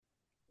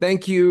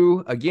Thank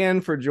you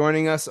again for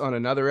joining us on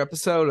another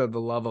episode of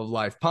the Love of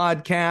Life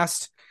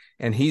podcast.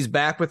 And he's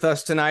back with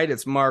us tonight.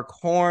 It's Mark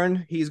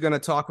Horne. He's going to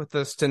talk with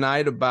us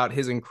tonight about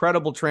his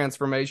incredible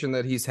transformation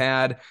that he's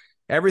had,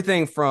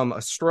 everything from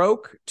a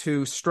stroke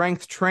to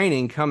strength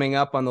training coming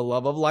up on the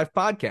Love of Life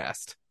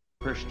podcast.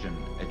 Christian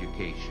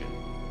education,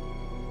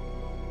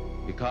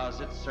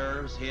 because it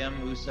serves him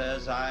who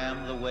says, I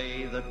am the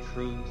way, the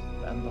truth,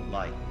 and the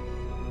light,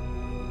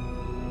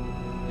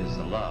 is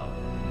the love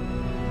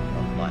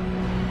of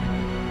life.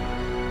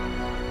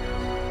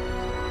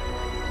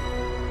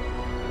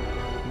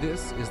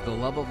 This is the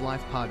Love of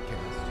Life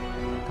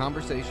podcast,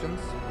 conversations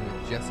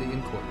with Jesse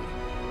and Courtney.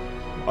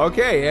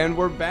 Okay, and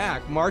we're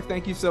back. Mark,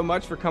 thank you so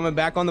much for coming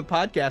back on the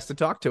podcast to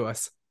talk to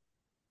us.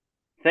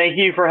 Thank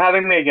you for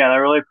having me again. I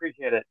really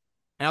appreciate it.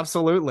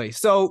 Absolutely.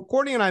 So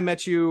Courtney and I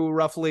met you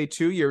roughly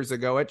 2 years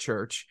ago at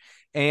church,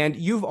 and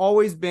you've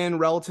always been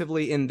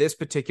relatively in this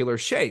particular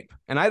shape.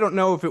 And I don't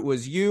know if it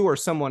was you or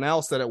someone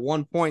else that at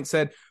one point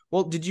said,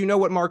 well, did you know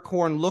what Mark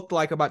Horne looked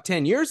like about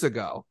 10 years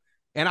ago?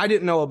 And I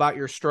didn't know about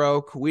your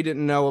stroke. We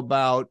didn't know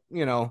about,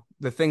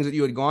 the things that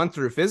you had gone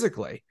through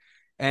physically.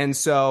 And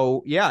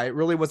so, yeah, it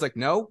really was like,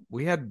 no,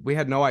 we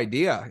had no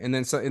idea. And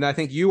I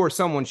think you or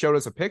someone showed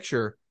us a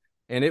picture,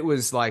 and it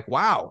was like,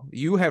 wow,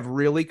 you have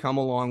really come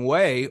a long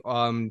way,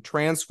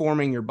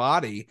 transforming your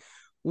body.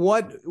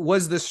 What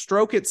was the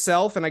stroke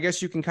itself? And I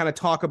guess you can kind of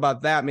talk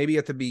about that. Maybe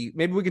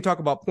we can talk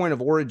about point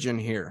of origin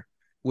here,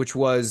 which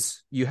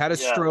was you had a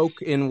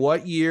stroke in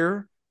what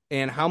year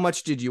and how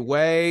much did you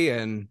weigh?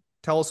 And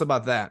tell us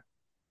about that.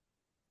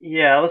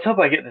 Yeah, let's hope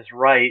I get this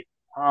right.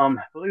 I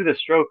believe the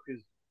stroke is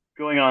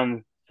going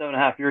on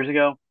 7.5 years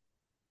ago.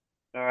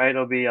 All right,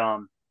 it'll be I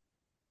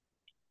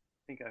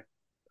think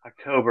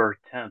October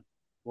 10th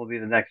will be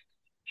the next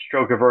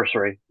stroke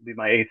anniversary. It'll be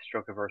my 8th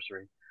stroke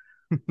anniversary,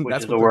 which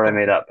is a word I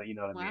made up, but you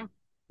know what I mean.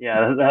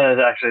 Yeah, that is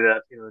actually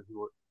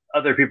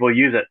other people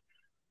use it.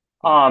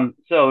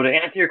 So to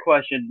answer your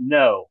question,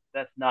 no,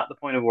 that's not the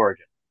point of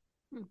origin.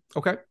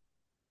 Okay.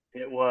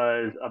 It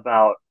was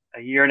about a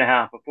year and a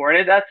half before,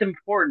 and that's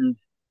important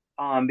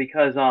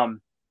because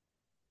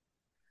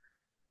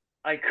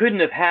I couldn't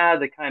have had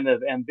the kind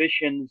of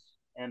ambitions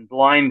and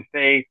blind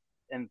faith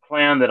and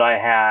plan that I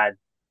had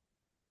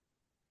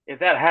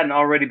if that hadn't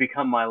already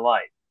become my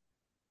life.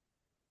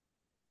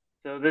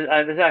 So this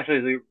actually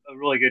is a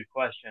really good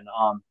question.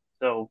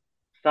 So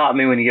stop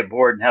me when you get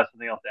bored and have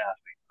something else to ask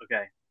me.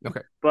 Okay.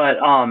 Okay. But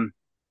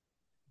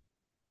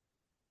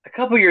a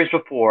couple years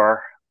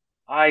before,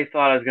 I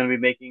thought I was going to be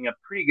making a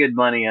pretty good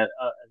money as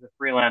a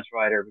freelance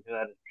writer because I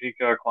had a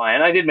particular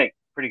client. I did make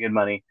pretty good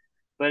money,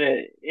 but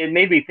it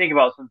made me think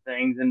about some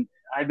things, and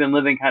I've been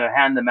living kind of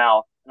hand to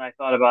mouth. And I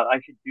thought about I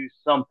should do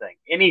something,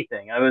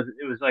 anything.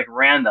 It was like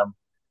random.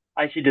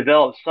 I should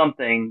develop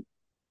something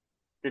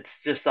that's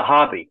just a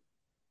hobby.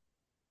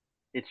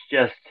 It's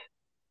just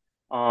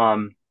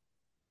to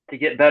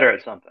get better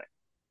at something.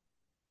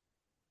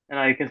 And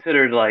I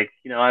considered I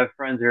have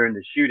friends who are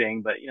into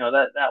shooting, but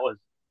that was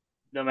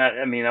no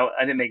matter. I mean, I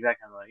didn't make that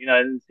kind of money.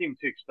 It seemed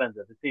too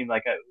expensive. It seemed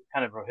like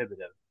kind of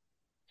prohibitive.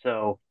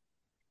 So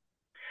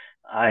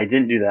I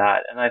didn't do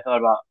that. And I thought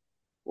about,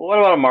 well, what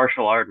about a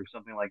martial art or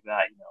something like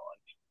that?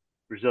 Like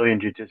Brazilian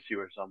jiu-jitsu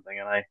or something.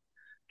 And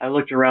I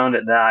looked around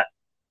at that.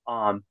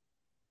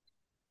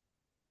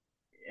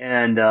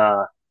 And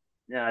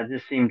yeah, it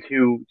just seemed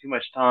too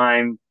much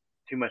time,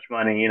 too much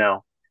money.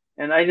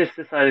 And I just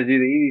decided to do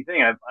the easy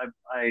thing.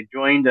 I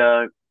joined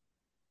a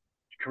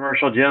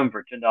commercial gym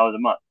for $10 a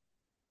month.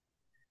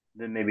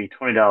 Then maybe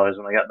 $20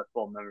 when I got the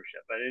full membership,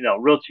 but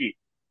real cheap.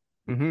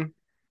 Mm-hmm.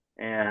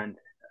 And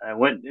I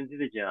went into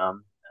the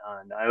gym,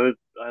 and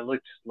I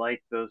looked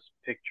like those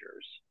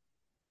pictures.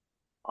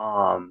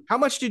 How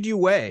much did you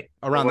weigh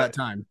around that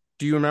time?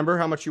 Do you remember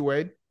how much you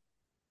weighed?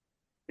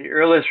 The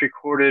earliest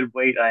recorded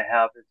weight I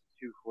have is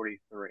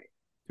 243.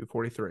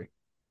 243.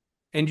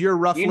 And you're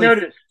roughly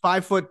 5'10",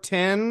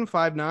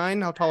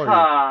 5'9". How tall are you?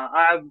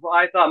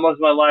 I thought most of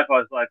my life I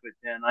was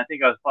 5'10". I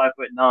think I was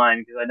 5'9"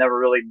 because I never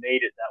really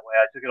made it that way.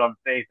 I took it on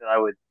faith that I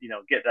would,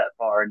 get that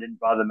far and didn't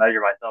bother to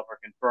measure myself or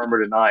confirm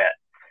or deny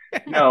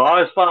it. No,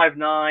 I was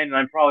 5'9", and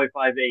I'm probably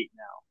 5'8"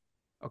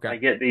 now. Okay. I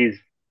get these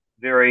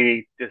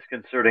very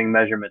disconcerting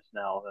measurements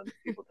now, and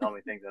people tell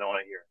me things I don't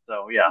want to hear.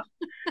 So yeah.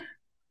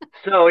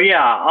 So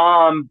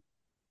yeah.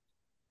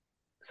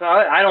 So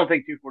I don't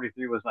think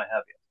 243 was my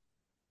heaviest,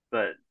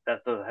 but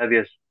that's the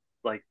heaviest,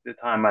 like the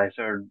time I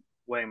started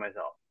weighing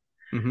myself.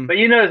 Mm-hmm. But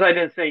you notice I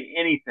didn't say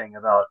anything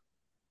about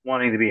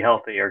wanting to be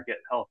healthy or get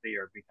healthy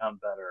or become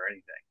better or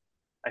anything.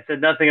 I said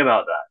nothing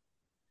about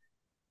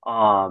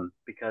that.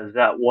 Because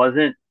that was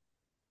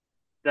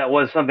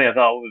something I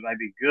thought might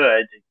be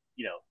good.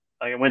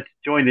 I went to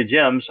join the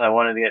gym, so I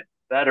wanted to get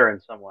better in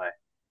some way.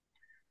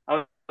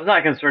 I was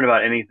not concerned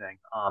about anything.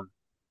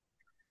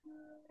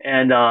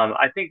 And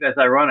I think that's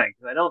ironic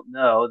because I don't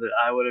know that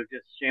I would have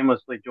just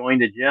shamelessly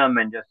joined a gym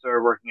and just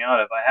started working out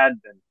if I had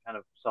been kind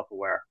of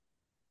self-aware.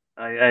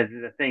 I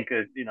think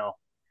that,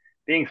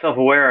 being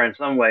self-aware in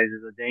some ways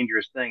is a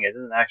dangerous thing. It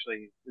doesn't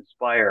actually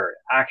inspire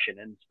action.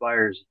 It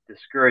inspires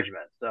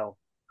discouragement. So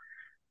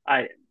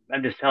I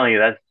I'm just telling you,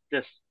 that's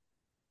just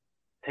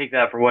take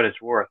that for what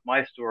it's worth.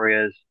 My story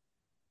is,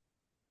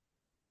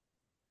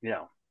 you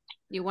know,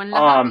 You wanted a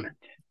um, hobby.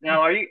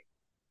 now are you?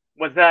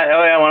 What's that?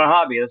 Oh yeah, I want a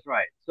hobby. That's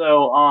right.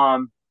 So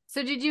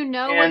So did you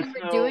know what and you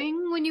were so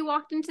doing when you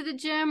walked into the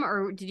gym,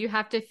 or did you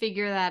have to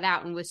figure that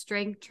out? And was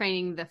strength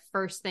training the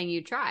first thing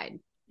you tried?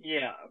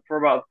 yeah, for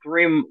about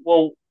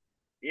well,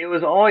 it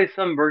was always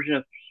some version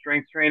of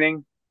strength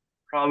training,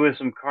 probably with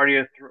some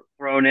cardio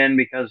thrown in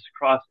because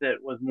CrossFit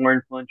was more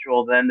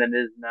influential then than it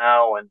is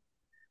now, and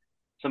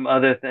some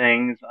other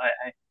things.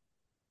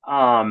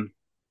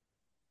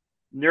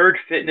 Nerd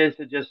Fitness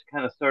had just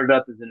kind of started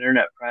up as an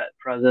internet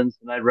presence,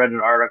 and I'd read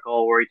an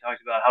article where he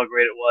talked about how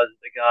great it was,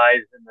 the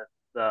guys in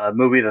the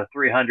movie The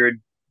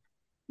 300,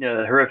 the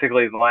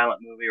horrifically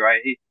violent movie,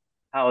 right?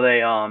 How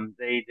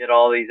they did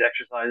all these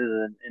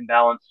exercises in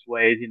imbalanced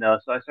ways,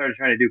 So I started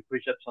trying to do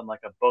push-ups on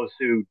like a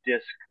Bosu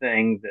disc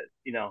thing that,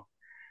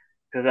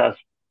 because that's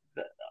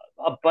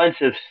a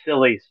bunch of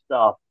silly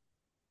stuff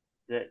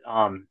that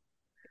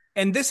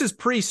And this is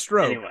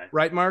pre-stroke, anyway.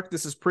 right, Mark?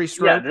 This is Yeah,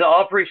 pre-stroke. they're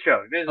all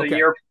pre-stroke. This is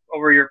Okay.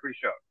 over a year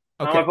pre-stroke.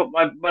 Okay.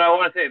 But I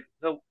want to say,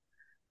 so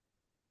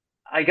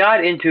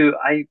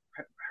I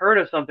heard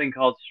of something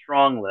called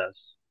strong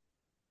lifts,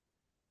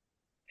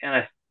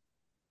 and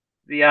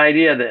the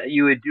idea that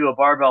you would do a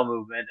barbell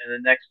movement and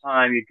the next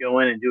time you'd go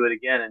in and do it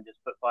again and just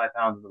put 5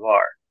 pounds in the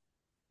bar,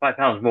 5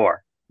 pounds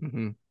more.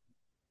 Mm-hmm.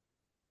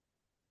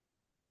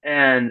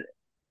 And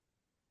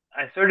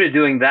I started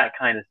doing that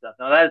kind of stuff.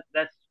 Now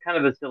that's kind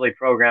of a silly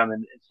program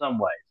in some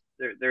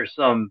ways. There's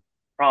some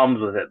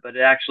problems with it, but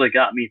it actually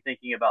got me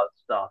thinking about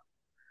stuff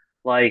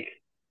like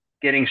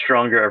getting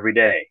stronger every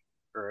day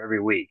or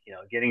every week,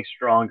 getting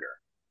stronger,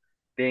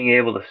 being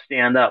able to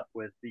stand up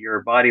with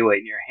your body weight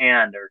in your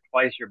hand or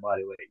twice your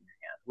body weight in your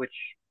hand, which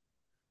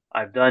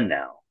I've done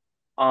now.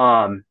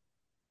 Um,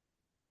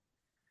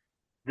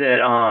 that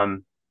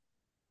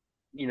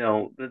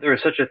that there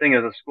was such a thing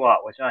as a squat,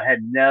 which I had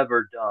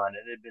never done.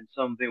 It had been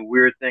something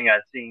weird thing I'd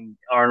seen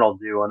Arnold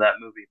do on that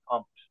movie,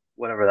 Pumped,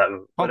 whatever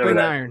Pumping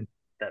iron.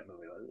 that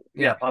movie was.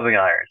 Yeah, Yeah. Pumping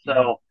Iron. Mm-hmm.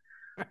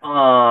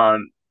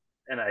 So,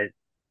 and I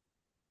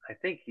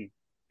think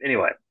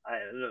anyway, I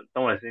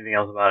don't want to say anything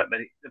else about it, but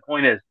the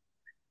point is,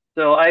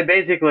 so I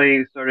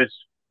basically started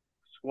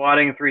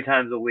squatting 3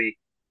 times a week,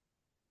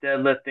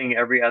 deadlifting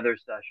every other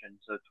session,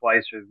 so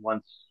twice or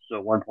once,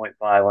 so 1.5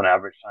 on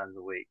average times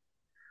a week.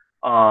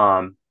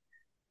 Um,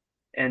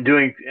 and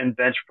doing and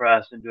bench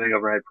press and doing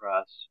overhead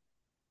press.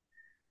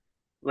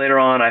 Later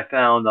on, I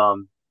found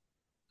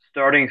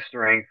starting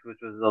strength, which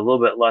was a little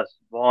bit less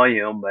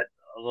volume, but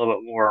a little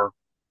bit more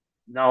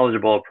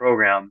knowledgeable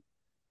program,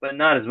 but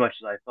not as much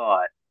as I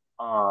thought.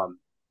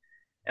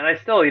 And I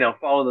still,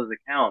 follow those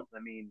accounts. I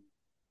mean,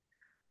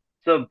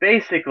 so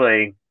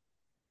basically,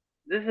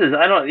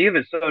 I don't, you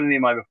haven't shown any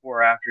of my before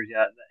or afters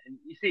yet. And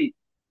you see,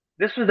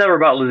 this was never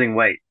about losing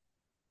weight.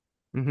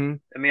 Mm-hmm.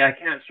 I mean, I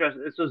can't stress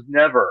this was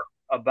never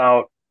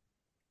about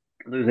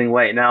losing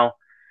weight. Now,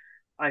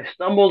 I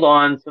stumbled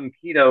on some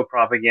keto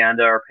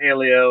propaganda or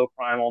paleo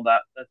primal.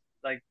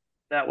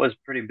 That was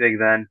pretty big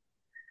then,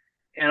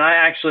 and I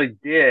actually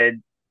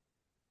did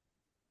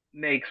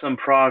make some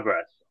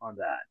progress on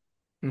that.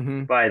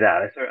 Mm-hmm. By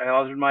that, I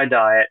altered my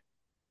diet,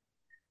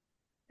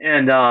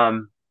 and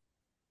I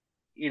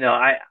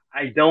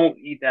don't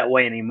eat that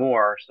way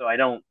anymore, so I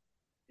don't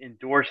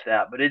endorse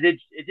that. But it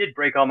did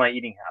break all my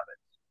eating habits.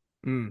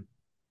 Mm.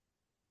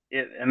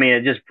 I mean,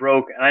 it just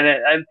broke,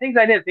 and things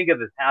I didn't think of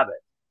as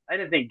habits. I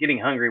didn't think getting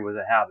hungry was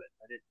a habit.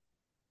 I did,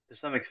 to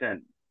some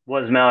extent,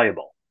 was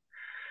malleable.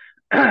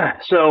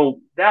 So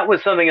that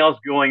was something else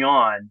going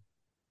on.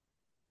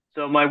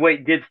 So my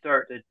weight did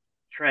start to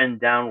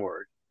trend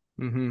downward.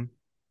 Mm-hmm.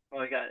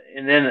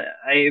 And then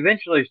I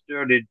eventually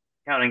started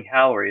counting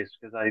calories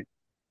because I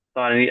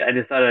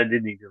decided I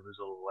did need to lose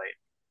a little weight.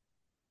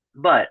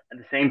 But at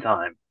the same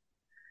time,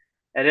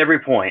 at every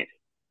point,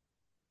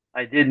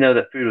 I did know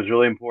that food was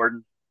really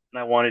important, and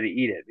I wanted to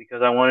eat it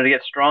because I wanted to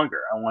get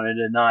stronger. I wanted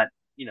to not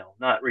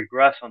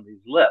regress on these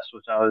lifts,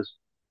 which I was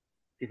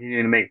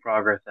continuing to make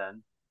progress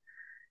in.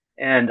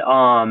 And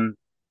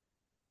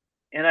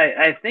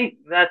I think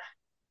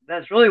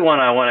that's really one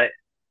I want to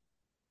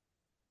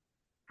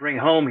bring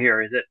home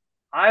here is that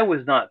I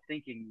was not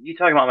thinking. You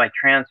talking about my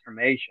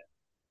transformation?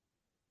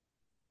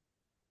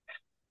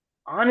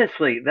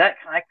 Honestly, that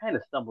I kind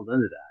of stumbled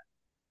into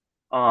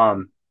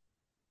that.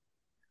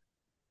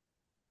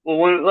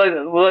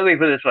 Let me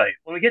put it this way: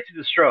 when we get to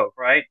the stroke,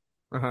 right?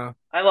 Uh-huh.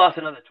 I lost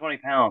another 20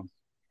 pounds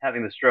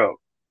having the stroke.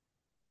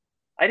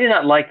 I did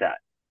not like that.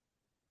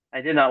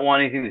 I did not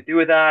want anything to do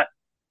with that.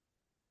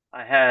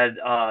 I had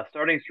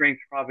starting strength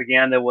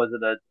propaganda was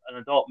that an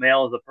adult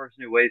male is a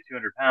person who weighs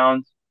 200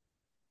 pounds,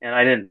 and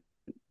I didn't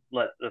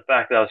let the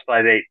fact that I was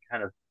 5'8"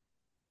 kind of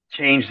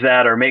change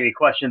that or make me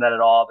question that at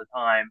all at the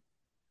time.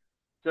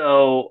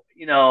 So,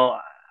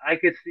 I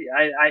could see,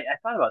 I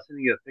thought about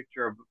sending you a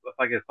picture of if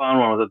I could find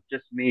one with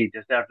just me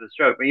just after the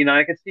stroke, but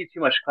I could see too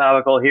much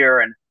clavicle here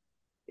and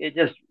I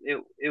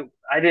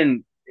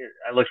didn't,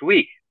 I looked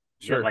weak.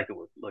 I didn't Sure. like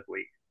to look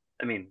weak.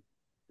 I mean,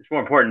 it's more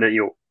important that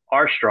you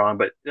are strong,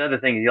 but the other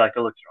thing is you like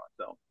to look strong.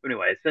 So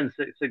anyway, it sends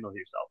signals to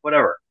yourself,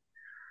 whatever.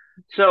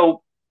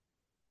 So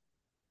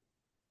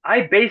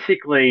I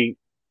basically,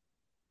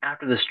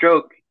 after the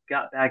stroke,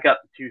 got back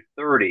up to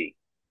 230,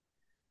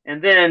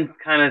 and then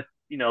kind of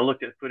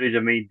looked at footage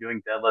of me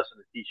doing deadlifts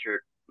in a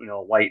t-shirt,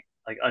 white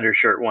like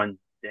undershirt one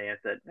day, and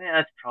said, man,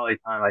 that's probably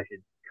time I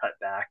should cut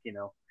back.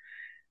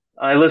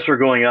 My lifts were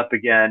going up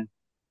again,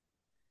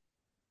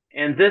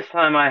 and this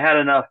time I had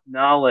enough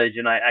knowledge,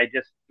 and I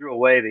just threw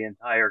away the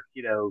entire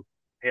keto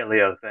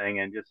paleo thing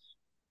and just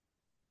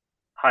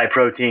high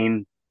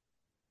protein,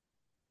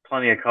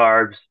 plenty of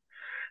carbs.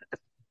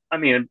 I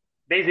mean,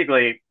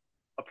 basically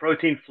a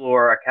protein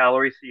floor, a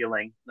calorie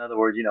ceiling. In other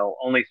words,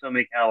 only so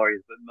many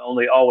calories, but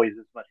only always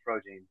this much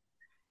protein.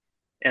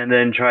 And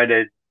then try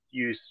to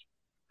use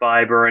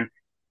fiber, and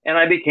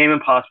I became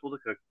impossible to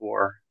cook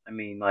for. I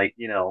mean, like,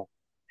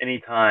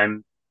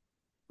 anytime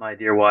my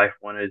dear wife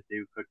wanted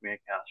to cook me a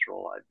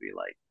casserole, I'd be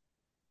like,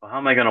 well, how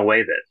am I going to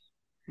weigh this?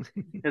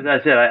 Because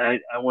that's it. I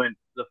went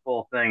the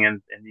full thing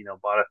and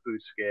bought a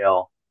food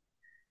scale,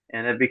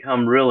 and it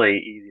become really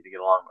easy to get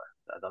along with.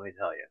 Let me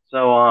tell you.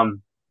 So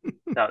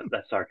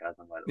that's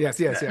sarcasm, by the way.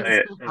 Yes.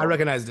 I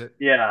recognized it.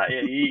 Yeah,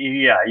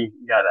 you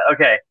got that.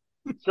 Okay,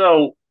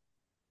 so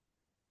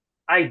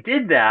I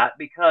did that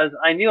because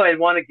I knew I'd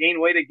want to gain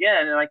weight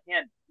again, and I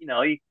can't.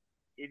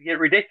 It'd get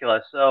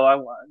ridiculous. So I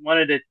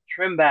wanted to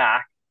trim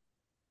back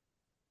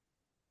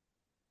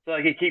so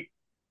I could keep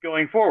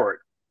going forward.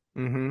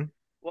 Mm-hmm.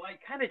 Well, I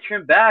kind of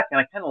trimmed back, and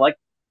I kind of liked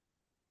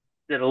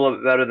it a little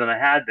bit better than I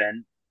had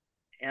been.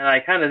 And I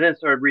kind of then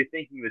started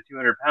rethinking the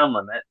 200-pound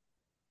limit.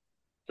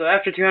 So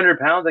after 200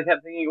 pounds, I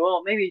kept thinking,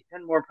 well, maybe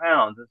 10 more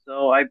pounds. And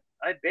so I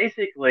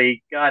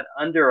basically got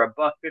under a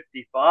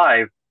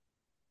 $155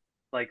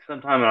 like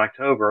sometime in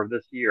October of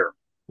this year.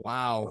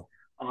 Wow.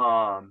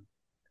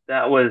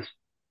 That was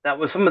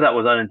some of that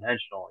was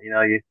unintentional.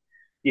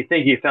 You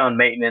think you found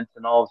maintenance,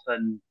 and all of a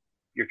sudden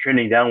you're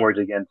trending downwards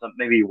again. So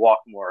maybe you walk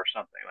more or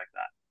something like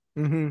that.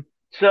 Mm-hmm.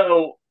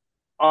 So,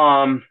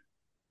 and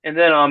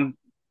then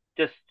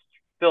just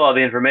fill out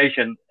the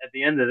information at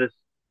the end of this.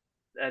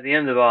 At the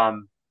end of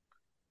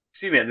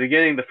excuse me, at the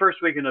beginning, the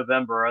first week of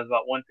November, I was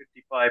about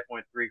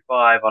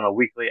 155.35 on a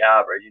weekly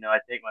average. I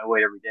take my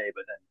weight every day,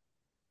 but then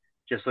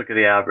just look at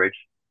the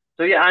average.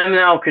 So yeah, I'm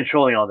now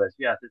controlling all this.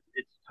 Yes,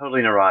 it's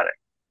totally neurotic,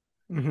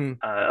 Mm-hmm.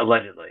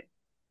 Allegedly.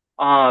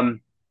 And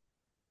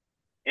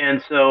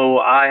so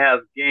I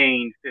have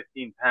gained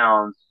 15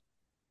 pounds,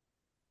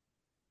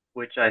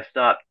 which I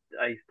stopped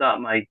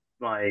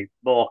my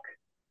bulk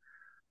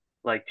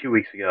like 2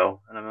 weeks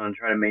ago, and I'm going to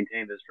try to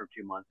maintain this for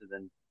 2 months and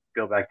then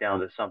go back down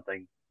to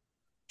something.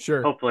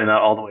 Sure. Hopefully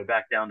not all the way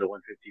back down to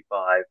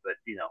 155, but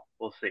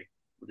we'll see.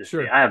 We'll just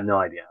see. I have no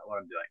idea what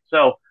I'm doing.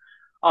 So,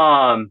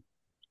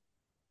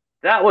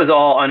 that was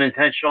all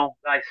unintentional.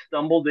 I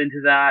stumbled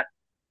into that.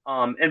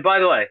 And by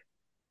the way,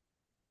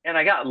 and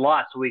I got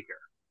lots weaker.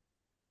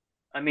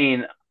 I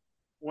mean,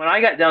 when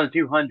I got down to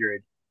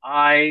 200,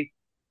 I,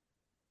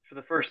 for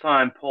the first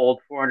time,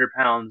 pulled 400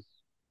 pounds,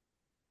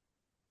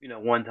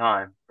 one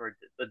time for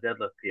the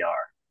deadlift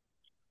PR.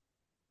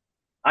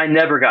 I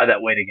never got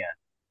that weight again.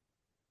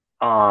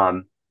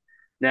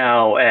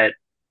 Now at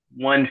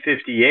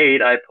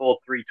 158, I pulled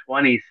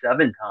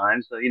 327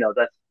 times. So,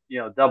 that's,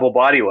 double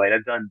body weight.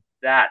 I've done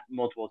that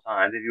multiple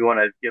times. If you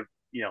want to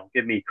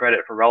give me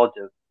credit for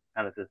relative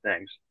kind of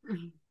things.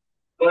 Mm-hmm.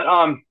 But,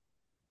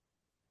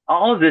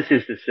 all of this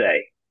is to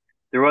say,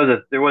 there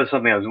was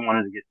something I was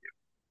wanting to get to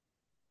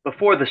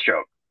before the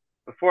stroke,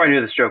 before I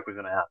knew the stroke was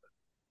going to happen.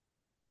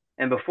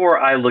 And before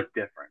I looked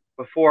different,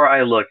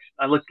 I looked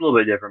a little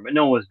bit different, but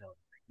no one was noticing.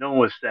 No one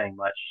was saying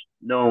much.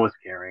 No one was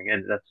caring,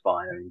 and that's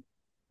fine. I mean,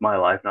 my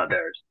life, not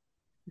theirs.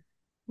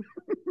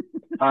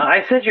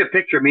 I sent you a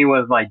picture of me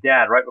with my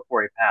dad right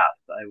before he passed.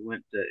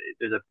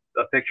 There's a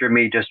picture of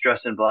me just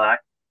dressed in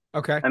black.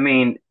 Okay. I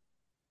mean,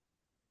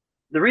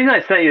 the reason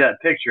I sent you that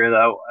picture,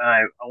 though,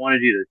 I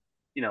wanted you to,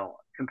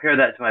 compare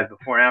that to my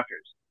before and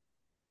afters.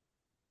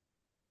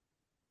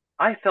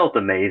 I felt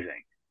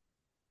amazing.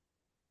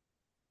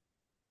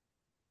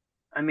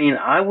 I mean,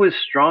 I was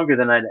stronger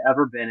than I'd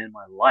ever been in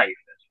my life,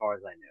 as far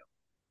as I knew.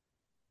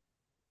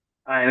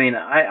 I mean,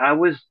 I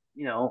was,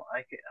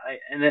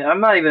 and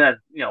I'm not even that,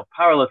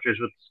 powerlifters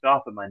would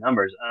scoff at my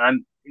numbers,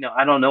 and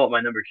I don't know what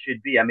my numbers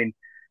should be. I mean,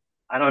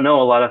 I don't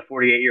know a lot of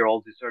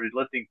 48-year-olds who started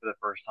lifting for the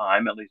first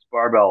time, at least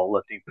barbell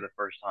lifting for the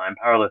first time,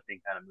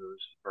 powerlifting kind of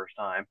moves for the first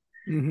time.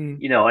 Mm-hmm.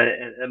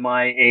 At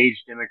my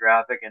age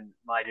demographic and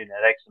my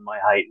genetics and my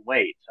height and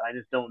weight. So I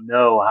just don't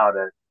know how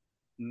to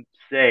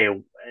say,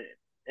 and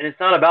it's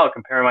not about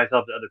comparing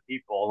myself to other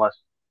people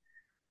unless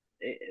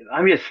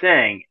I'm just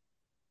saying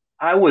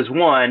I was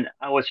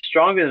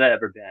stronger than I'd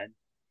ever been.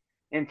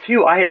 And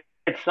two, I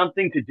had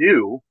something to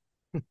do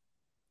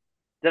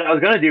that I was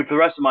going to do for the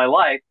rest of my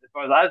life, as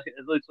far as at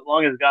least as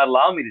long as God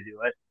allowed me to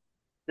do it,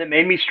 that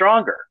made me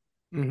stronger.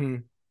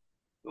 Mm-hmm.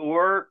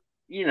 Or,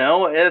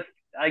 if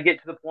I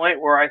get to the point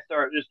where I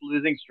start just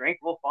losing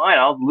strength, well, fine,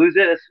 I'll lose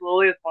it as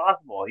slowly as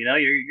possible.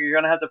 You're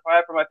going to have to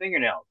pry for my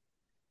fingernails.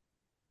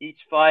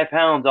 Each 5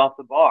 pounds off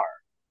the bar.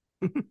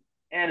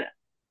 and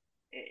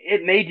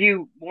it made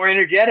you more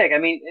energetic. I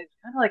mean, it's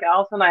kind of like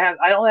all of a sudden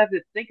I don't have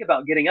to think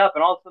about getting up,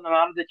 and all of a sudden I'm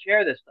out of the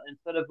chair this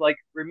instead of like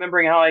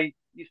remembering how I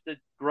used to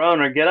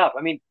groan or get up.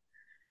 I mean,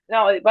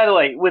 now by the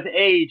way, with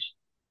age,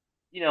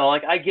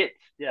 like I get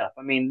stiff.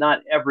 I mean,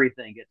 not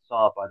everything gets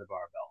solved by the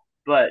barbell,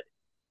 but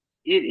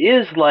it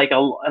is like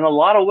in a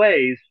lot of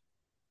ways,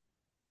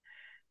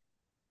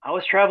 I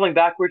was traveling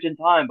backwards in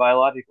time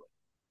biologically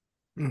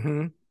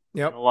Mm-hmm. in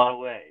Yep. a lot of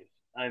ways.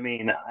 I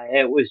mean,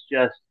 it was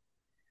just,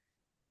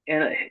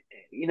 and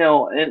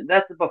and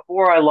that's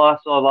before I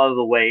lost a lot of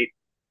the weight.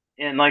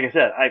 And like I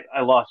said,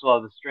 I lost a lot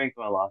of the strength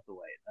when I lost the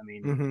weight. I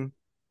mean, Mm-hmm.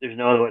 there's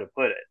no other way to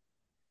put it.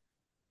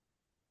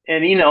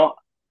 And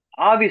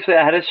obviously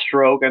I had a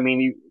stroke. I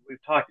mean,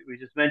 we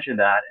just mentioned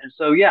that. And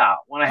so yeah,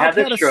 when I How had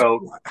the catas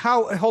stroke,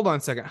 how hold on a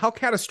second. How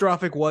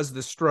catastrophic was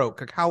the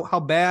stroke? Like how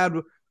bad,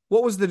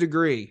 what was the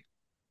degree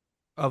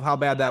of how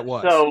bad that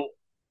was? so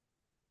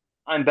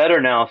I'm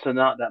better now, so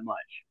not that much.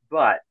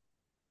 But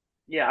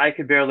yeah, I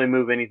could barely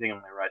move anything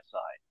on my right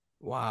side.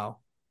 Wow.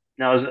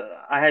 Now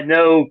I had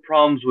no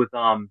problems with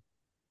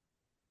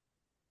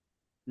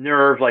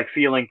nerve like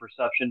feeling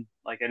perception.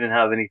 Like I didn't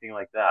have anything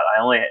like that.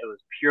 It was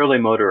purely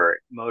motor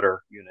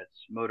units,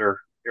 motor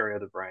area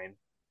of the brain.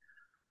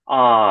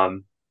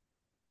 Um,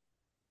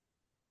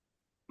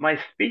 my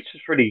speech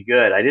was pretty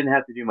good. I didn't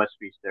have to do much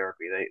speech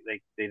therapy.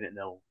 They didn't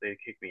know they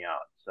kicked me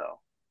out. So,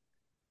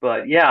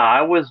 but yeah,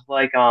 I was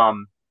like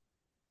the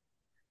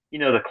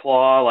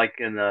claw like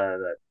in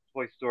the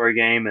Toy Story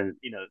game, and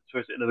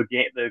the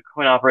game, the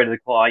coin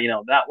operated claw.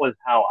 That was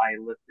how I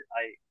lifted.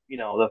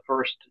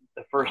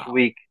 The first Wow.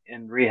 week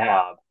in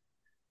rehab.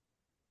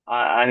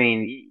 I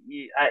mean,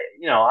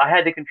 I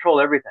had to control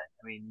everything.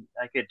 I mean,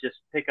 I could just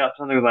pick up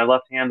something with my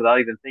left hand without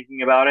even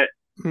thinking about it.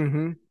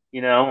 Mm-hmm.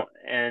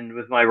 And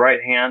with my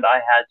right hand, I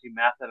had to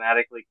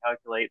mathematically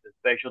calculate the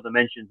spatial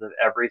dimensions of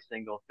every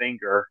single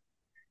finger.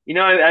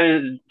 I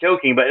was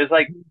joking, but it's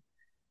like,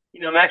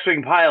 Max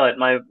Wing Pilot,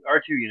 my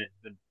R2 unit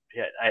has been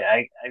hit.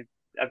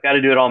 I've got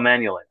to do it all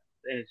manually.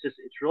 And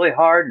it's really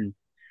hard. And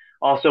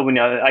also, when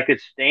I could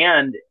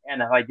stand,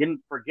 and if I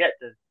didn't forget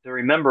to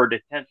remember to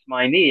tense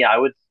my knee, I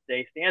would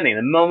stay standing.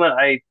 The moment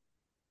I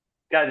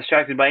got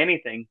distracted by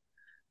anything,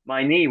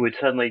 my knee would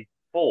suddenly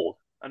fold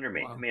under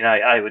me. I Wow. mean,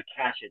 I would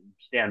catch it and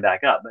stand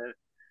back up.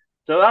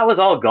 So that was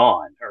all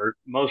gone, or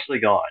mostly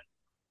gone.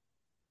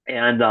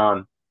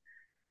 And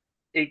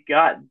it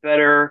got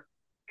better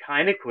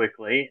kind of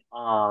quickly.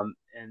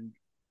 And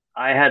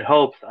I had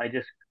hopes. I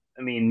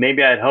mean,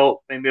 maybe I had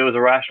hope. Maybe it was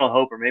a rational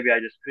hope, or maybe I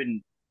just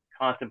couldn't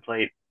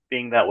contemplate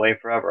being that way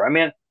forever. I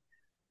mean,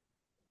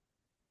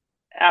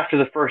 after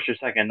the first or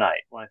second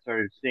night, when I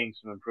started seeing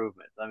some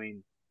improvements, I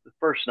mean, the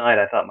first night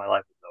I thought my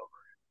life was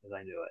over as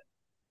I knew it.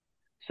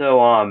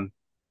 So,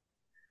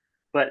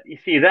 but you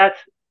see, this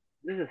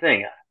is the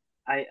thing.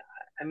 I,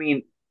 I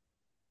mean,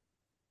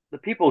 the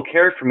people who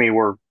cared for me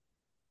were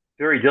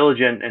very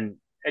diligent and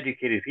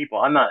educated people.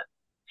 I'm not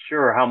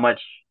sure how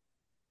much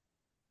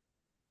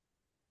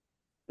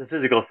the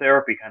physical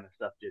therapy kind of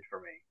stuff did for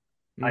me.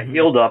 I Mm-hmm.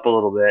 healed up a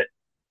little bit.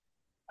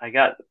 I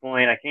got to the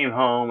point. I came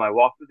home. I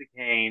walked with a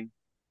cane.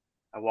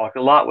 I walked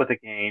a lot with a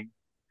cane.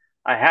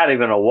 I had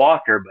even a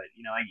walker, but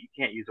you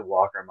can't use a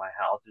walker in my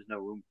house. There's no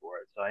room for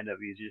it, so I ended up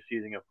just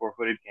using a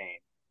 4-footed cane.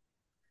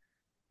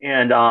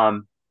 And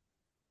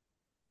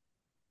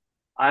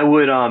I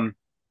would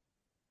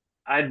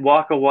I'd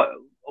walk a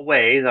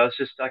ways. I was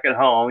just stuck at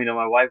home.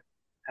 My wife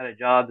had a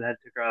job that had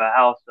took her out of the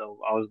house, so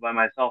I was by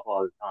myself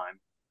all the time.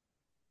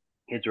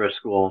 Kids were at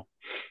school,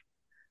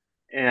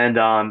 and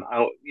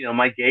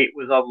my gait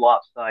was all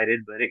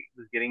lopsided, but it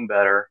was getting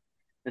better.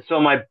 And so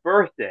my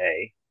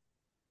birthday,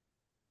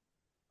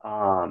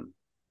 um,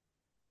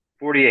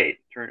 48,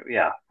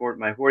 for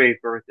my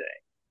 48th birthday,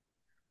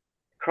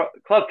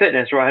 Club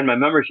Fitness, where I had my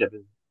membership,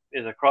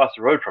 is across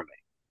the road from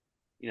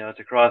me. It's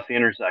across the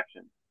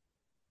intersection.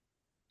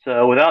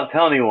 So without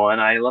telling anyone,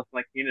 I left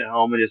my cane at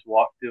home and just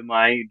walked to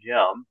my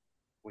gym,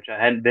 which I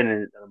hadn't been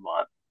in a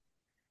month.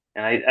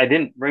 And I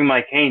didn't bring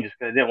my cane just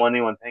because I didn't want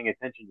anyone paying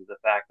attention to the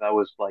fact that I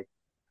was like,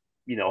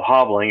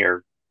 hobbling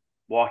or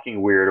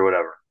walking weird or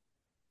whatever.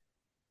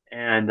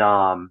 And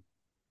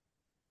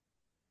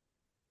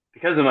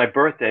because of my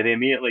birthday, they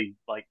immediately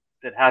like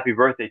said happy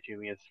birthday to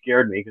me and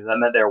scared me because I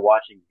meant they were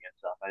watching me and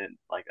stuff. I didn't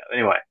like that.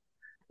 Anyway,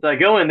 so I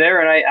go in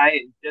there and I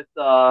just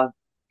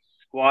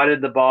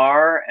squatted the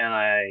bar and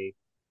I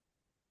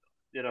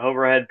did a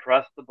overhead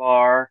press the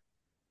bar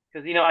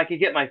because I could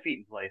get my feet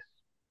in place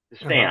to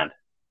Uh-huh. stand,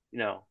 you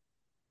know.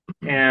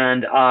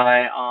 And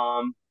I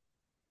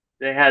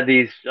they had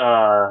these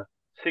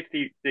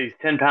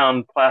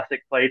 10-pound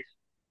plastic plates.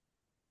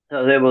 So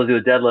I was able to do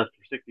a deadlift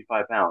for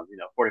 65 pounds,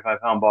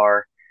 45-pound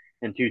bar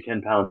and two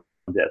 10-pound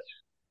discs.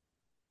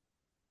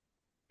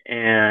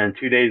 And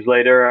 2 days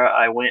later,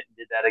 I went and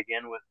did that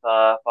again with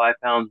 5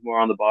 pounds more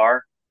on the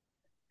bar.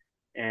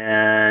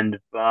 And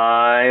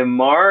by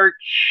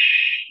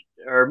March,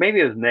 or maybe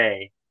it was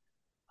May,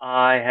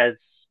 I had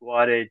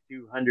squatted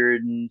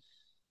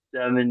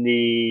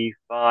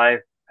 275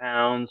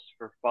 pounds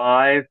for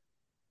five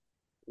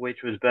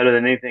which was better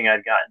than anything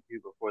I'd gotten to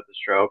before the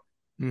stroke.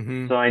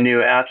 Mm-hmm. So I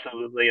knew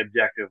absolutely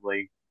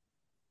objectively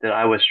that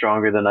I was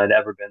stronger than I'd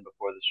ever been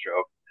before the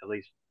stroke, at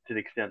least to the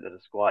extent that a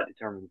squat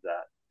determines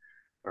that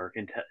or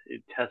can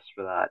it tests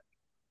for that.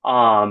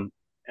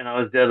 And I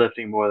was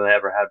deadlifting more than I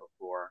ever had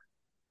before.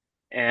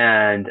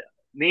 And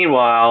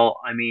meanwhile,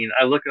 I mean,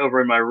 I look over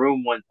in my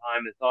room one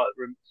time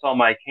and saw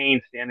my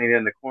cane standing there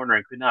in the corner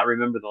and could not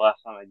remember the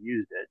last time I'd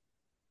used it.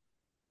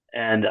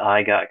 And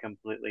I got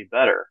completely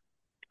better.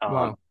 Um,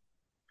 Wow.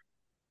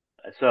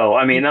 so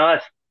I mean, And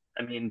that's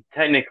I mean,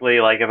 technically,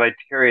 like if I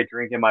carry a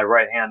drink in my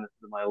right hand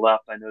instead of my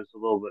left, I notice a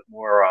little bit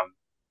more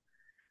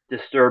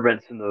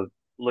disturbance in the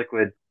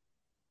liquid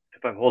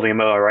if I'm holding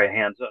them in my right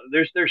hand. So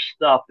there's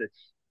stuff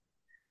that's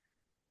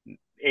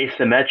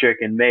asymmetric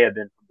and may have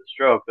been from the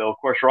stroke, though of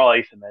course we're all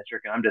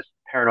asymmetric, and I'm just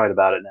paranoid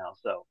about it now.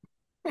 So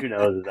who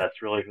knows if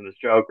that's really from the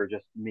stroke or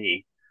just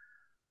me.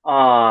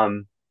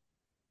 Um,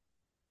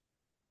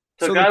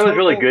 so so the God was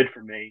really total, good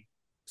for me,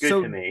 good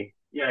to so me.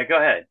 Yeah, go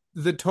ahead.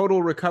 the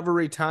total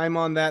recovery time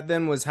on that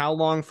then was how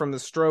long from the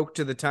stroke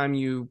to the time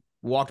you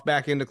walked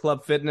back into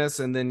club fitness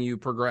and then you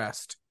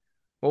progressed?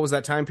 What was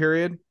that time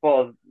period?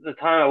 Well, the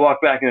time I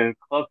walked back into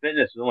club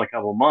fitness was only a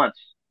couple months.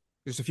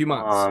 Just a few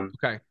months. Um,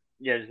 Okay.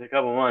 yeah, just a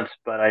couple months,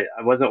 but I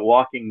wasn't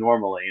walking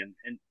normally.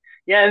 And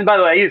yeah, and by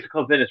the way, I used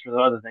club fitness for some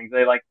other things.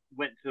 They like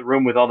went to the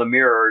room with all the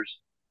mirrors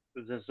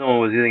because someone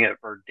was using it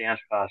for dance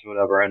class or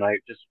whatever, and I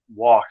just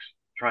walked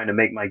trying to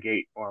make my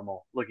gait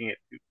normal, looking at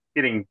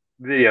getting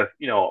video,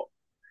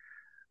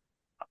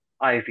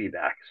 eye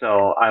feedback.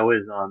 So I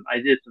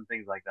did some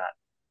things like that.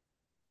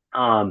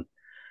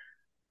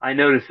 I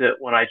noticed that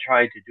when I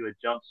tried to do a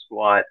jump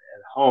squat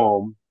at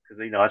home,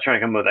 because I was trying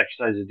to come up with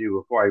exercises to do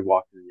before I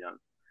walked to the gym,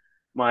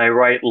 my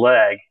right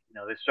leg,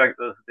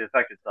 the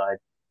affected side,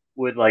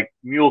 would like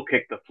mule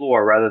kick the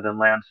floor rather than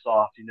land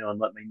soft, and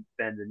let me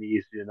bend the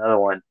knees to do another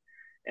one.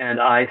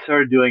 And I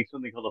started doing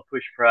something called a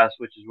push press,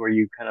 which is where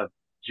you kind of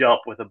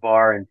jump with a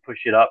bar and push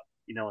it up,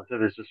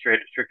 instead of just a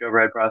strict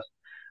overhead press.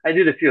 I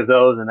did a few of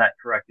those, and that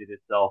corrected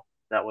itself.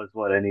 That was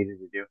what I needed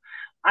to do.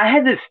 I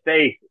had this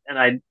faith, and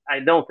I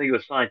don't think it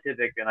was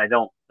scientific, and I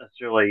don't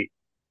necessarily.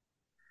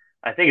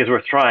 I think it's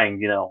worth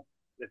trying,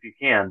 if you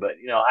can. But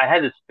I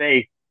had this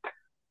faith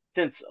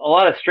since a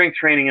lot of strength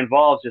training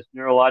involves just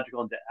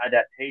neurological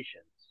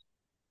adaptations.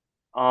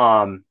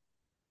 Um,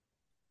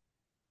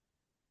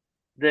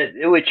 that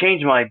it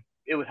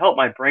would help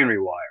my brain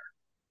rewire.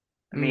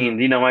 I mean,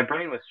 Mm. my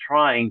brain was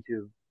trying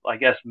to, I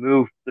guess,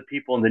 move the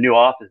people in the new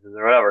offices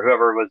or whatever,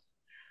 whoever was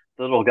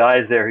the little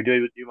guys there who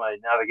do my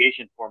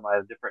navigation for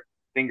my different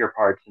finger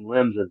parts and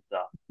limbs and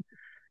stuff.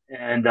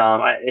 And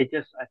I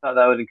thought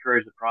that would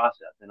encourage the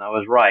process, and I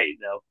was right.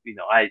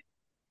 I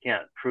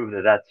can't prove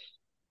that that's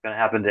going to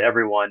happen to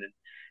everyone,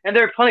 and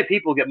there are plenty of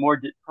people who get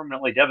more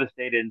permanently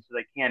devastated, and so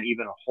they can't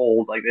even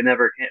hold, like they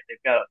never can't.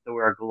 They've got to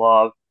wear a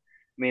glove.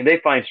 I mean, they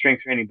find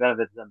strength training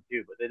benefits them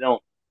too, but they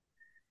don't.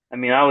 I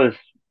mean, I was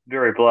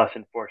very blessed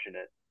and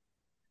fortunate.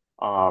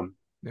 Um,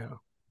 Yeah.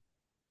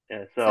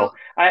 yeah, So so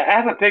I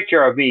have a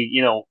picture of me.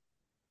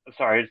 I'm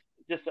sorry,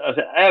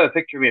 I have a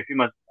picture of me a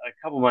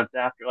couple months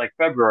after, like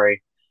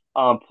February,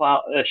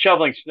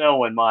 shoveling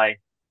snow in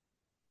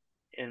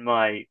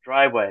my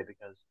driveway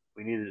because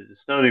we needed the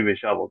snow to be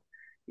shoveled.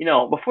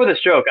 Before the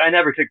stroke, I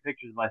never took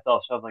pictures of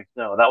myself shoveling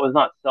snow. That was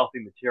not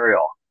selfie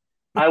material.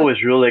 I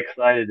was really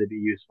excited to be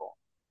useful.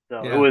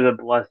 So it Yeah. was a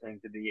blessing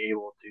to be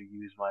able to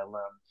use my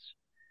limbs.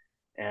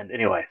 And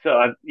anyway,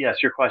 so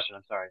yes, your question.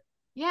 I'm sorry.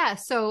 yeah,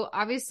 so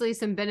obviously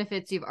some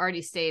benefits you've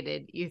already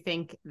stated. You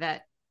think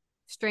that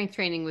strength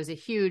training was a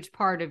huge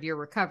part of your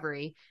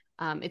recovery.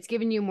 It's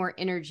given you more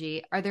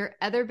energy. Are there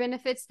other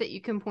benefits that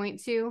you can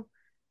point to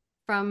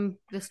from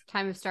this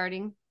time of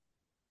starting?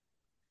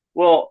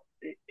 Well,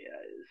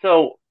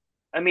 so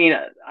I mean,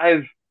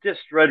 I've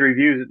just read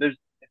reviews.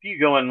 If you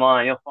go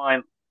online, you'll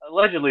find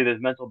allegedly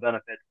there's mental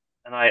benefits,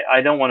 and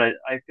I don't want to.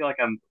 I feel like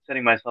I'm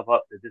setting myself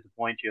up to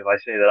disappoint you if I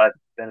say that I've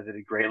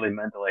benefited greatly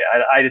mentally.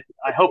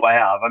 I hope I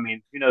have. I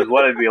mean, who knows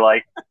what it'd be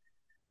like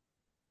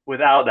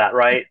without that,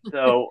 right?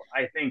 So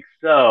I think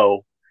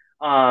so.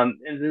 And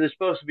there's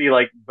supposed to be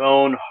like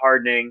bone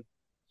hardening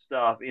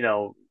stuff,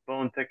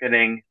 bone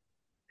thickening,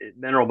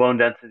 mineral bone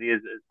density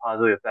is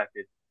positively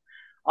affected.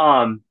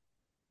 Um,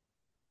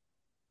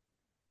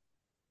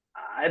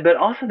 but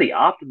also the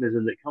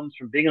optimism that comes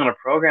from being on a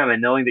program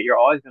and knowing that you're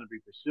always going to be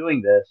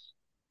pursuing this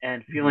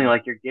and feeling Mhm.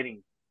 like you're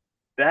getting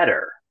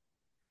better.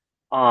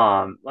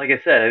 Like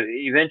I said,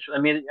 eventually,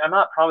 I mean, I'm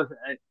not promising.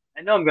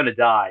 I know I'm going to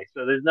die,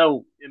 so there's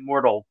no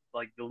immortal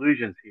like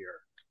delusions here.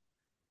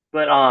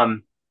 But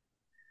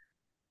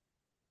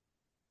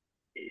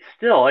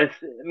still,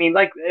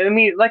 like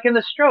in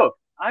the stroke,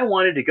 I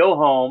wanted to go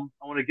home.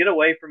 I want to get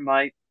away from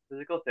my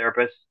physical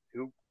therapist,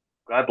 who,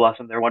 God bless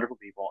them, they're wonderful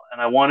people,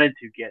 and I wanted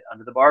to get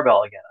under the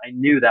barbell again. I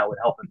knew that would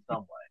help in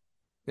some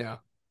way, Yeah.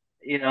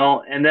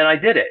 and then I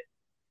did it,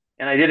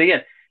 and I did it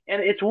again.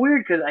 And it's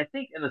weird because I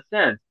think, in a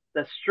sense,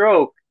 the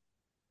stroke,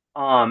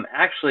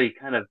 actually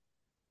kind of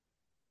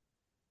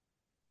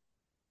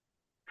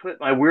put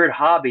my weird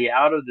hobby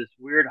out of this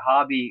weird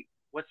hobby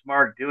what's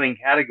Mark doing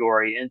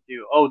category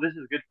into, oh, this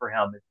is good for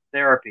him. It's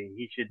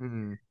therapy.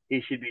 Mm-hmm.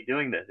 He should be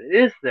doing this. It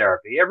is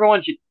therapy.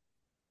 Everyone should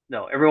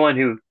no, everyone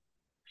who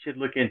should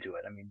look into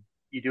it. I mean,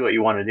 you do what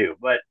you want to do,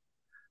 but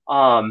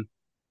I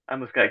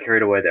almost got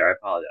carried away there. I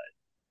apologize,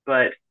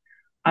 but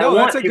I No,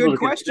 that's want a people good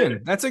to consider.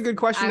 question. That's a good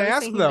question I to was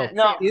ask, thinking though. that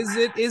No, too.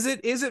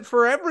 Is it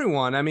for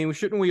everyone? I mean,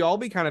 shouldn't we all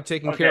be kind of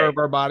taking care okay, of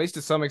our bodies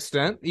to some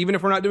extent, even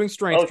if we're not doing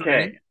strength okay.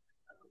 training?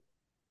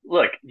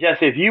 Look,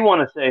 Jesse, if you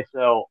want to say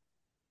so,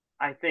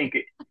 I think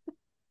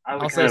I I'll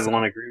would say kind of so.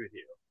 want to agree with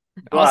you.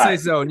 I'll say But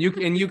so, and you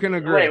can wait,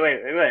 agree.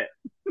 wait, wait, wait.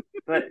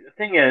 But the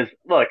thing is,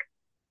 look,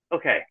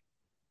 okay.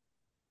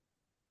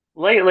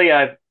 Lately,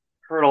 I've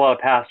heard a lot of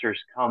pastors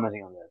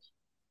commenting on this.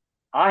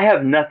 I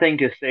have nothing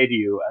to say to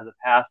you as a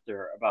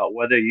pastor about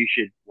whether you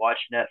should watch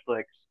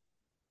Netflix.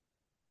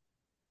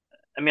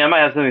 I mean, I might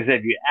have something to say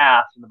if you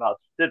ask and about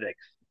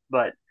specifics,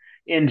 but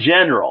in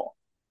general,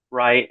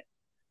 right?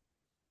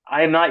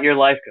 I am not your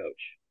life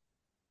coach.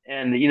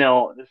 And, to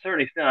a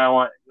certain extent,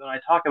 when I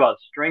talk about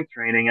strength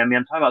training, I mean,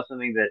 I'm talking about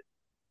something that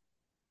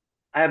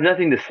I have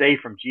nothing to say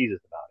from Jesus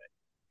about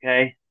it.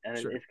 Okay. And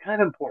Sure. it's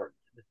kind of important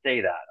to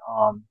say that.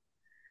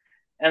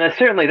 And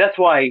certainly that's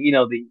why,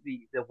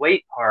 the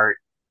weight part,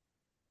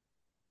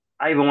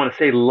 I even want to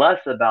say less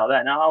about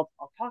that. Now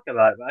I'll talk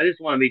about it, but I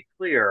just want to be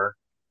clear.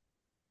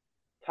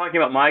 Talking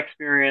about my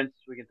experience,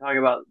 we can talk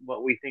about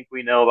what we think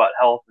we know about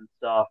health and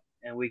stuff,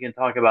 and we can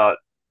talk about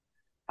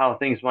how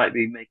things might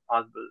be make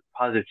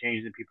positive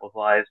changes in people's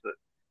lives. But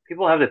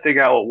people have to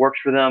figure out what works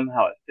for them,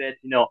 how it fits.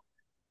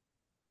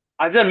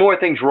 I've done more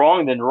things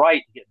wrong than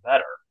right to get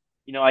better.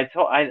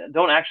 I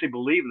don't actually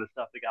believe in the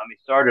stuff that got me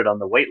started on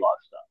the weight loss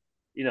stuff.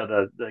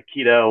 The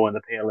keto and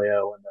the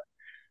paleo and the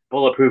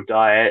bulletproof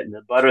diet and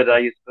the butter that I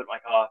used to put in my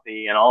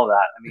coffee and all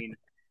that. I mean,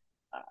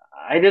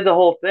 I did the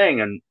whole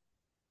thing, and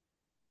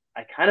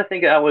I kind of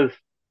think that was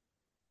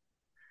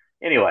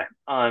anyway.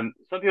 Some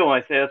people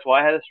might say that's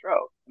why I had a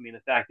stroke. I mean, the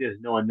fact is,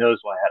 no one knows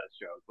why I had a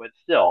stroke, but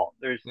still,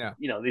 there's Yeah.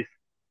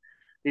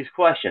 these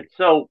questions.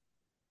 So,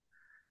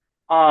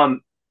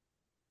 um,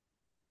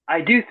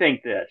 I do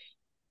think this: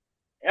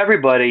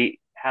 everybody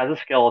has a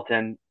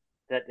skeleton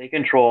that they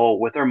control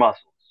with their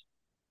muscles,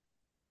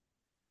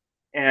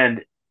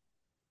 and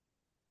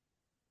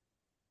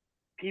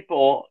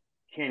people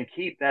can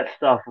keep that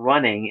stuff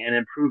running and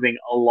improving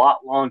a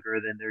lot longer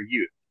than their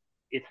youth.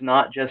 It's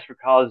not just for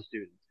college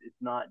students. It's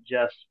not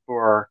just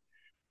for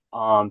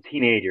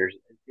teenagers.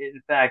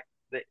 In fact,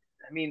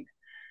 I mean,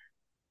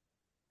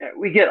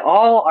 we get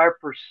all our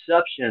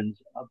perceptions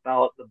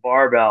about the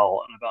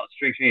barbell and about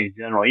strength training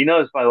in general. You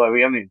notice, by the way,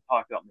 we haven't even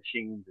talked about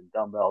machines and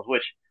dumbbells,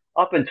 which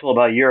up until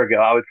about a year ago,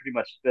 I would pretty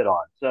much spit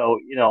on. So,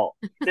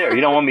 there,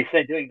 you don't want me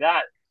saying doing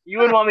that. You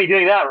wouldn't want me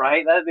doing that,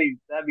 right? That'd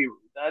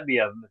be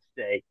a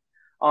mistake.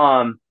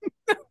 Um,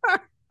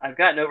 I've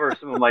gotten over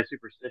some of my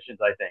superstitions,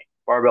 I think,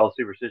 barbell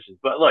superstitions.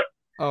 But look,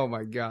 Oh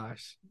my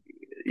gosh.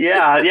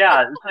 yeah,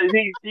 yeah. So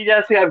you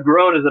just see I've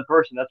grown as a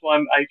person. That's why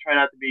I try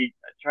not to be,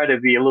 I try to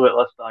be a little bit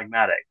less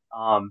dogmatic.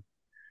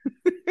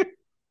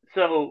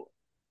 So,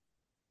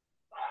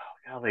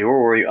 golly, where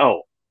were you?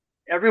 Oh,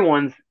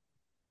 everyone's,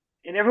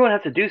 and everyone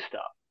has to do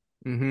stuff.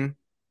 Mm-hmm.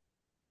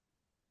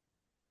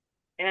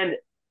 And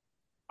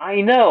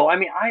I know, I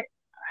mean,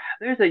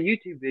 there's a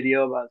YouTube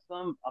video about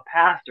a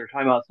pastor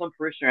talking about some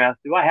parishioner asked,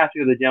 do I have to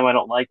go to the gym? I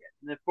don't like it.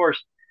 And of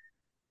course,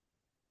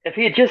 if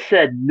he had just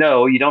said,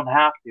 no, you don't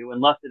have to, and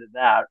left it at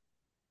that,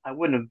 I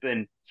wouldn't have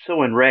been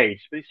so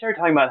enraged. But he started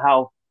talking about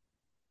how,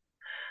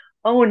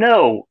 oh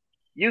no,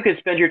 you can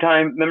spend your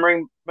time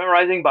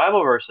memorizing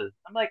Bible verses.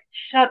 I'm like,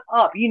 shut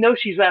up.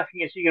 She's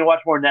asking if she can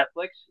watch more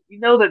Netflix. You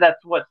know that that's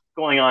what's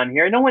going on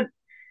here. No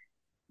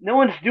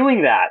one's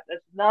doing that.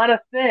 That's not a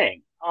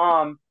thing.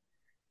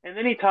 And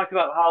then he talked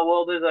about how,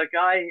 well, there's a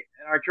guy in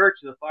our church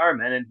who's a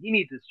fireman, and he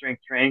needs his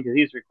strength training because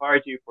he's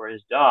required to for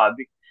his job.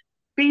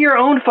 Be your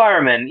own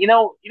fireman. You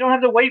don't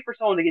have to wait for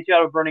someone to get you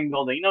out of a burning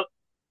building.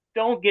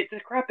 Don't get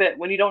decrepit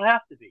when you don't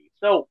have to be.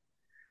 So,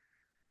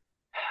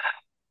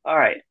 all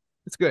right,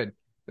 It's good.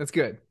 That's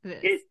good.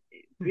 it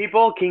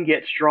people can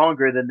get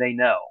stronger than they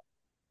know,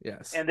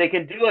 Yes. and they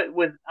can do it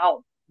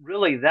without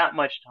really that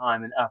much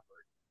time and effort.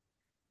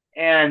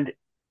 And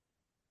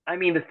I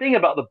mean, the thing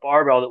about the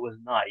barbell that was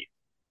nice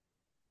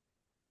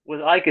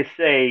was I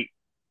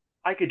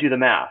could do the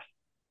math.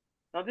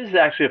 Now, this is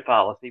actually a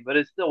fallacy, but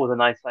it still was a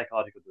nice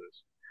psychological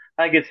boost.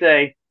 I could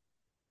say,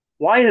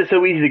 why is it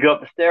so easy to go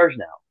up the stairs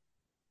now?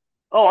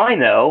 Oh, I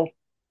know.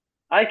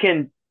 I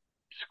can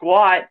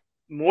squat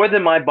more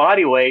than my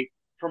body weight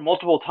for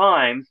multiple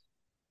times.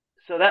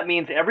 So that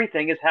means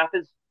everything is half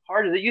as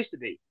hard as it used to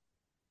be.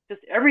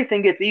 Just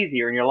everything gets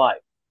easier in your life.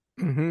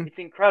 Mm-hmm. It's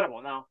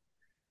incredible. Now,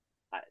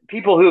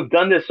 people who have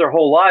done this their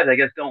whole lives, I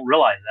guess, don't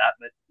realize that.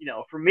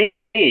 But, for me,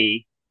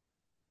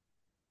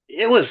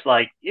 it was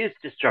like, it's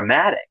just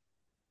dramatic.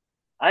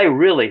 I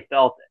really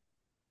felt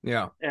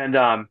Yeah. it.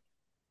 And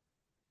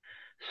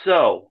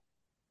so,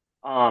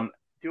 um,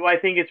 do I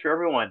think it's for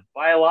everyone?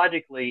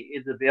 Biologically,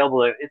 it's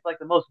available. It's like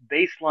the most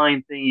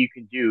baseline thing you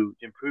can do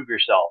to improve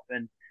yourself.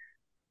 And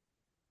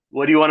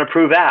What do you want to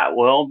prove at?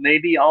 Well,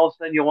 maybe all of a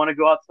sudden you'll want to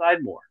go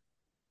outside more.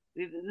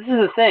 This is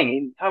the thing.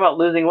 You talk about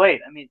losing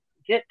weight. I mean,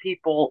 get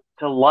people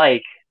to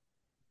like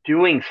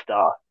doing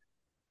stuff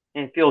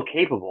and feel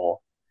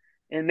capable.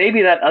 And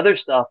maybe that other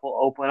stuff will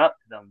open up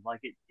to them.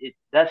 Like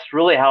that's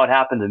really how it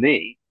happened to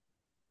me.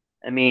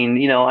 I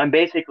mean, I'm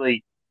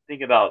basically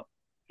think about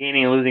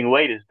gaining and losing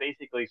weight is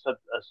basically a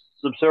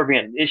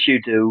subservient issue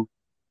to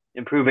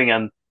improving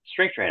on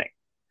strength training.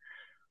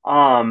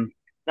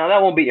 Now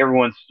that won't be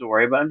everyone's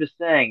story, but I'm just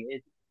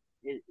saying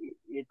it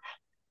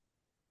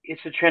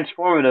it's a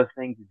transformative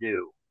thing to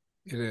do.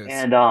 It is.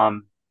 And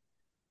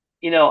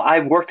I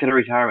worked at a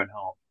retirement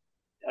home.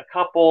 A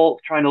couple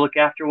trying to look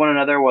after one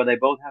another while they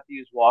both have to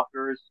use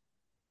walkers.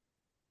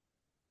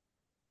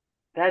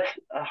 That's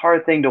a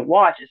hard thing to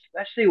watch,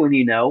 especially when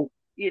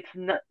it's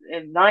not,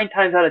 and 9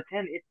 times out of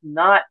 10,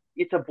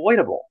 it's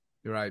avoidable.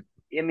 You're right.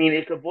 I mean,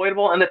 it's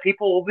avoidable and the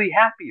people will be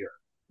happier.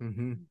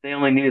 Mm-hmm. They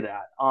only knew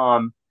that.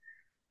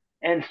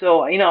 And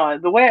so,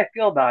 the way I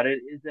feel about it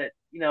is that,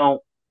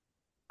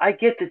 I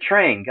get to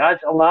train.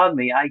 God's allowed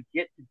me. I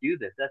get to do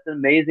this. That's an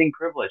amazing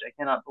privilege. I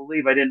cannot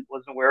believe I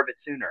wasn't aware of it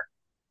sooner.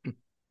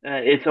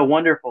 It's a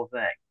wonderful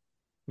thing.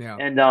 Yeah.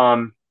 And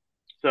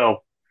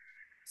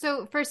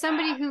So for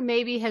somebody who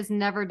maybe has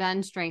never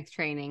done strength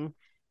training,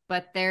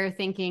 but they're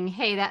thinking,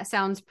 hey, that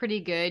sounds pretty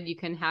good. You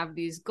can have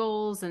these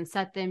goals and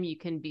set them. You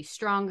can be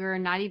stronger,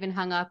 not even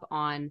hung up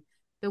on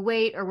the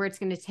weight or where it's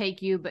going to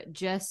take you, but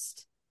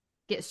just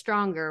get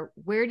stronger.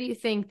 Where do you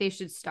think they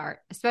should start?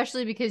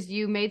 Especially because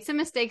you made some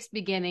mistakes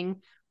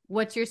beginning.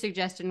 What's your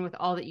suggestion with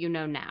all that you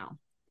know now?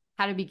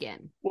 How to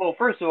begin? well,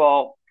 first of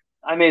all,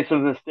 I made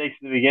some mistakes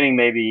in the beginning,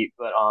 maybe,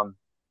 but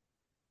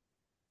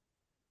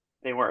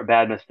they weren't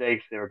bad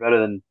mistakes. They were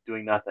better than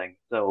doing nothing.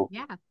 So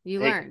Yeah, you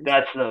learned.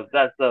 that's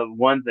the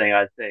one thing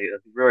I'd say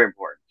that's very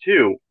important.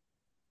 Two,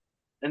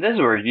 and this is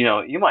where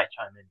you might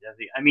chime in,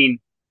 Desi. I mean,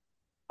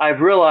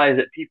 I've realized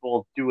that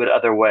people do it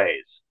other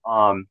ways.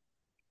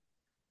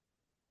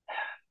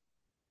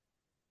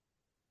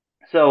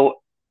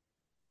 So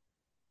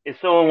if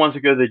someone wants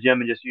to go to the gym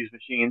and just use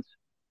machines,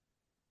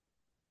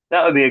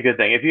 that would be a good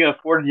thing. If you can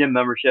afford a gym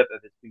membership,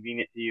 if it's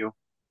convenient to you,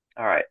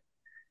 all right.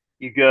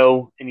 You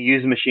go and you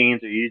use the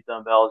machines or you use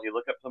dumbbells, you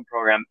look up some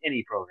program,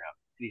 any program,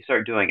 and you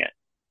start doing it.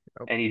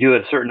 Yep. And you do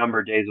it a certain number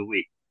of days a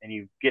week, and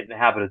you get in the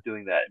habit of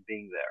doing that and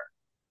being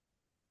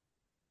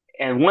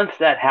there. And once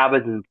that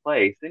habit is in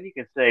place, then you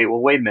can say, well,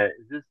 wait a minute,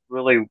 is this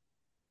really,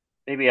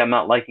 maybe I'm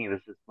not liking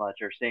this as much,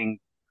 or seeing,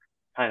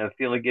 kind of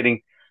feeling,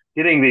 getting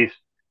these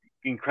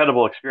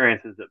incredible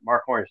experiences that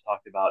Mark Horne has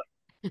talked about,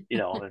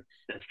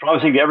 it's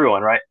promising to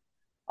everyone, right?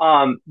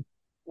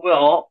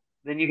 Well,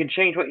 then you can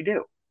change what you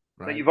do.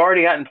 Right. But you've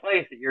already got in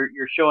place that you're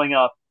showing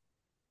up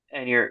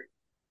and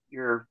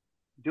you're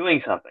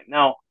doing something.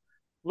 Now,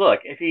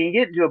 look, if you can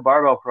get into a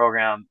barbell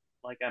program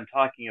like I'm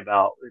talking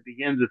about, it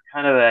begins with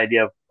kind of the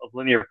idea of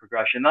linear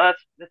progression. Now,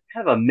 that's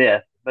kind of a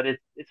myth, but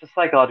it's a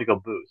psychological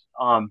boost.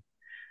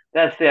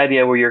 That's the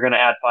idea where you're going to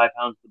add 5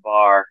 pounds to the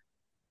bar,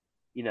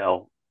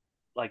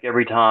 like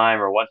every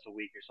time or once a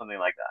week or something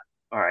like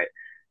that. All right.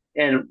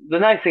 And the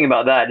nice thing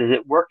about that is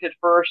it worked at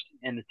first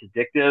and it's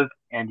addictive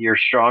and you're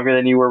stronger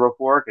than you were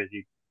before because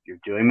you're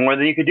doing more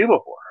than you could do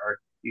before,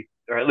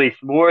 or at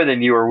least more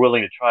than you were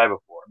willing to try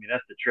before. I mean,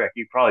 that's the trick.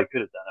 You probably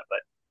could have done it, but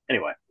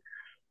anyway.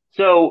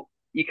 So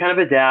you kind of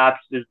adapt.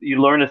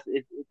 You learn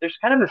there's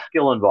kind of a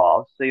skill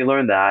involved. So you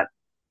learn that.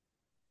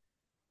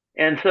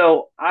 And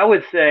so I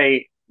would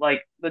say,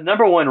 like, the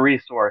number one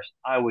resource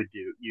I would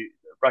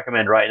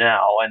recommend right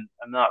now, and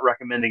I'm not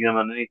recommending them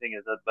on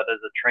anything but as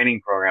a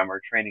training program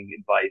or training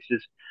advice,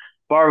 is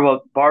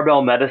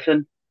barbell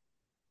medicine.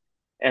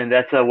 And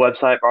that's a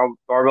website,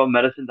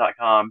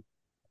 barbellmedicine.com.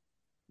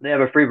 They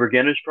have a free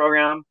beginners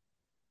program.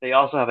 They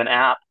also have an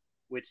app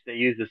which they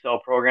use to sell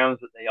programs,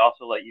 but they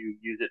also let you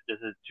use it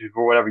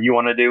for whatever you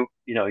want to do.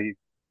 You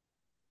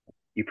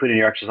put in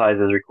your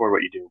exercises, record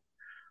what you do,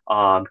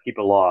 keep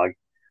a log.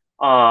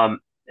 But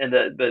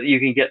you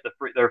can get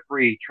their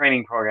free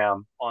training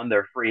program on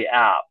their free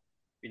app,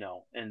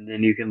 and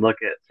then you can look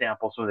at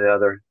sample some of the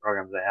other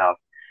programs they have.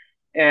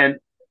 And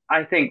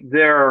I think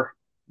they're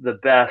the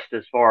best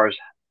as far as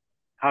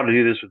how to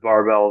do this with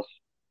barbells.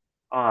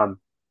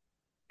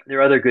 There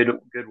are other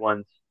good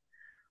ones.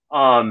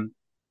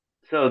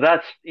 So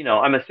that's,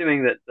 I'm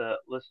assuming that the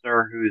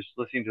listener who's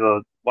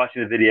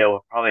watching the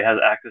video probably has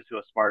access to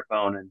a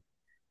smartphone, and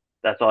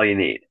that's all you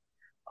need.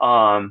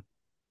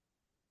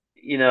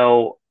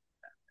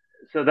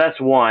 So that's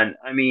one.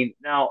 I mean,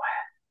 now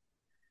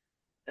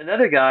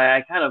another guy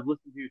I kind of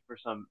listened to for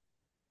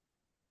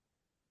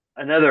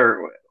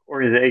another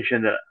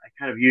organization that I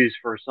kind of use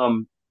for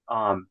some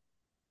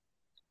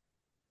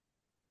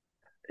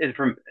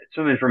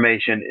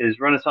information is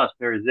Renaissance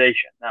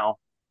Periodization. Now,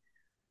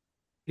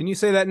 can you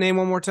say that name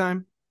one more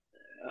time?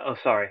 Oh,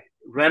 sorry.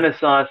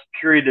 Renaissance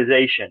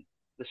Periodization.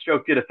 The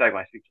stroke did affect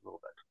my speech a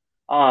little bit.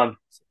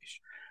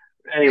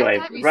 Anyway,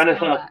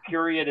 Renaissance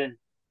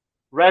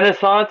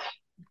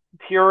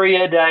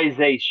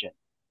Periodization.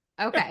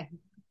 Okay.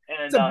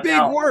 And it's a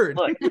big word.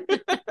 Look,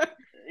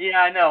 Yeah,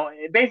 I know.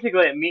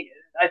 Basically,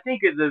 I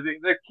think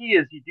the key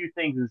is you do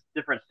things in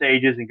different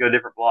stages and go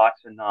different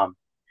blocks, and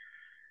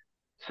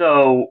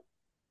so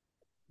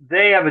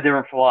they have a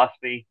different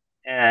philosophy.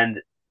 And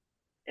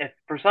if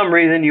for some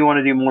reason you want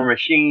to do more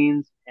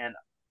machines and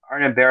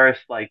aren't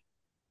embarrassed, like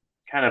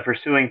kind of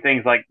pursuing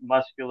things like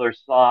muscular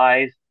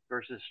size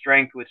versus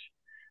strength, which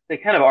they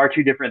kind of are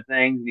two different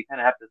things. You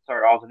kind of have to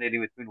start alternating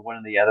between one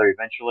and the other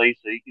eventually,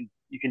 so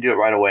you can do it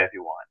right away if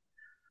you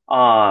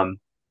want.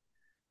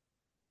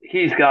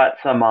 He's got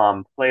some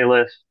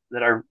playlists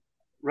that are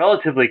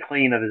relatively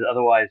clean of his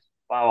otherwise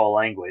foul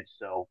language,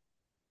 so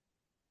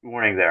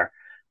warning there.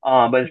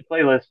 But his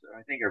playlists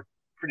I think are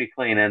pretty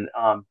clean, and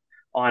on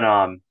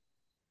the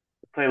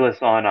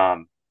playlists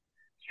on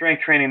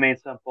strength training made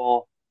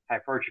simple,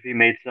 hypertrophy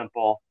made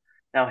simple.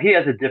 Now he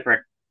has a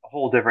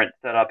whole different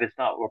setup. It's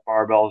not with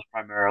barbells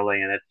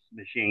primarily, and it's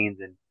machines,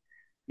 and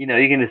you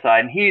can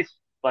decide. And he's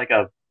like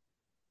a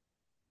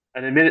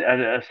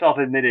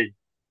self-admitted,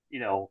 you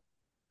know,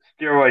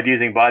 steroid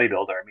using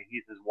bodybuilder. I mean,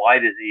 he's as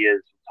wide as he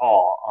is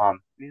tall.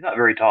 He's not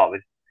very tall,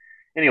 but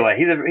anyway,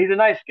 he's a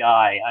nice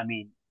guy. I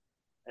mean,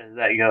 as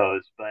that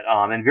goes, but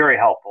and very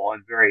helpful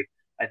and very,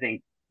 I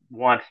think,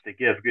 wants to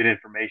give good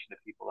information to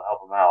people to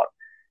help them out.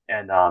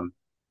 And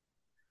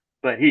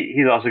but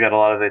he's also got a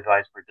lot of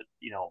advice for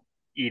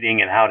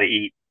eating and how to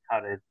eat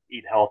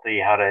healthy,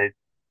 how to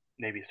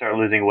maybe start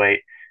losing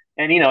weight,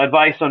 and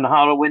advice on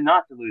how to when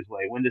not to lose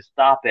weight, when to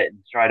stop it and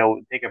try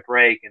to take a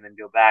break and then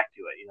go back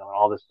to it, and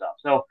all this stuff.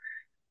 So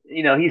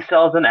he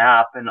sells an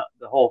app and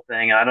the whole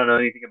thing. I don't know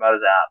anything about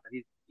his app, but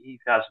he's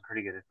got some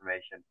pretty good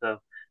information. So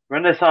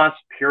Renaissance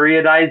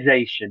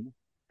periodization,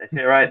 they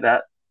say it right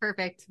that,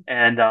 Perfect.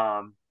 and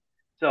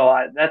so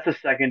that's a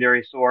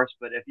secondary source.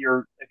 But if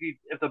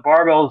the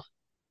barbells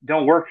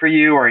don't work for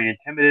you, or you're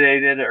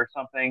intimidated or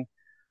something,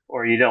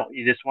 or you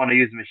just want to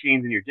use the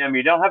machines in your gym,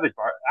 you don't have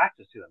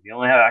access to them. You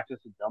only have access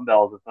to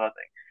dumbbells or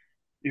something.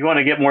 You want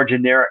to get more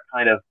generic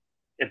kind of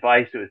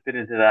advice that would fit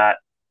into that.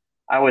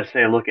 I would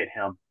say look at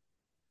him.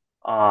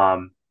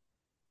 Um,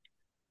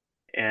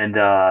 and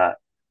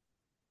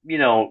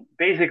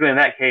basically in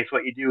that case,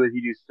 what you do is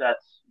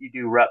you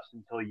do reps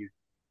until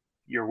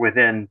you're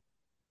within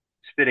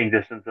spitting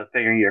distance of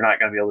figuring you're not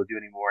going to be able to do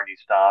anymore, and you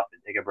stop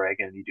and take a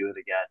break and you do it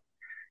again.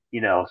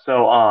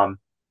 So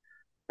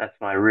that's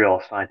my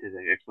real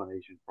scientific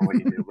explanation for what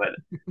you do. But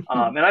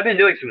and I've been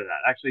doing some of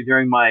that actually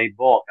during my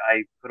bulk.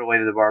 I put away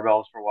the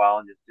barbells for a while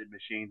and just did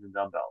machines and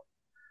dumbbells.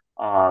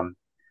 Um,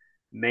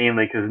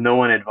 Mainly because no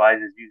one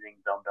advises using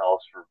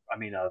dumbbells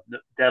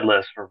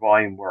deadlifts for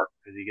volume work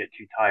because you get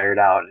too tired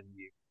out, and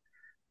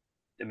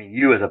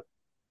you as a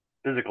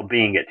physical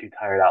being get too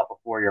tired out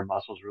before your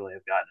muscles really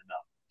have gotten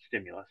enough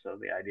stimulus. So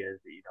the idea is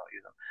that you don't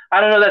use them.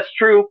 I don't know that's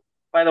true,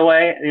 by the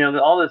way.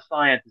 All this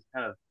science is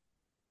kind of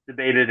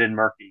debated and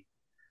murky.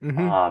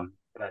 Mm-hmm.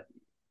 But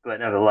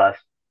nevertheless,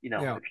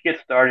 Yeah. if you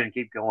get started and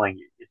keep going,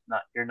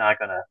 you're not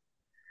gonna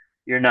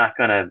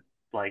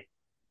like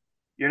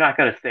you're not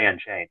gonna stay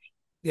unchanged.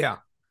 Yeah.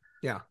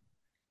 Yeah.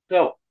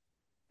 So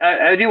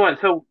I do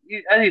want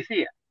as you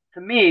see,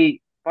 to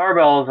me,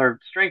 barbells or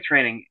strength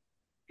training,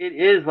 it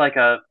is like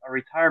a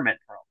retirement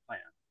plan.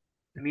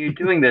 I mean, you're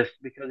doing this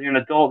because you're an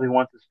adult who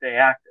wants to stay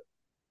active.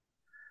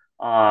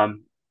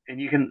 And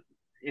you can,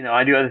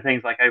 I do other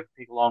things like I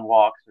take long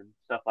walks and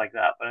stuff like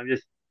that. But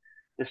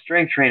the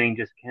strength training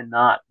just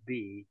cannot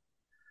be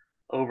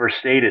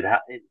overstated.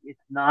 It's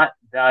not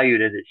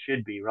valued as it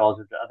should be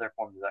relative to other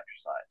forms of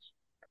exercise.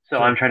 So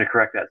Sure. I'm trying to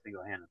correct that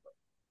single handedly.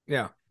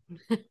 Yeah.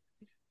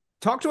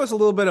 Talk to us a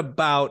little bit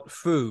about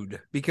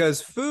food,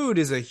 because food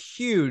is a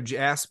huge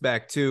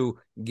aspect to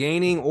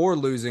gaining or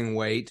losing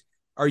weight.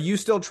 Are you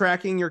still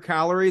tracking your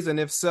calories? And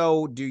if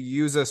so, do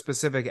you use a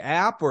specific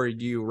app or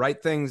do you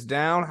write things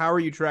down? How are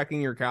you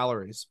tracking your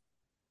calories?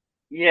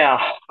 Yeah,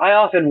 I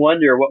often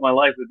wonder what my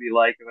life would be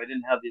like if I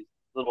didn't have this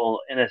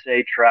little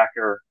NSA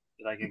tracker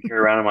that I can carry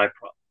around in my,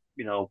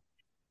 you know,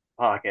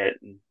 pocket,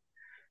 and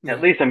at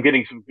Yeah. least I'm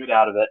getting some good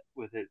out of it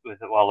with it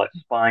while it's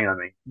spying on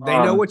me. They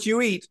know what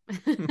you eat.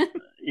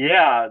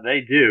 Yeah,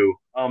 they do.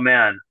 Oh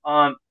man.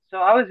 So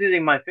I was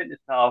using my Fitness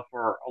Pal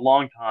for a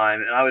long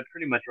time, and I would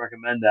pretty much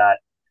recommend that.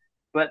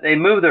 But they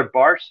moved their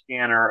bar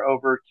scanner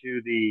over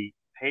to the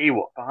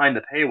paywall behind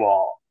the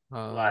paywall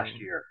last Um,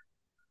 year,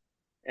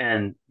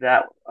 and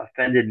that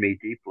offended me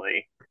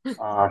deeply.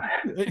 Um,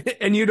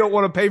 and you don't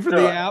want to pay for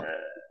so the app?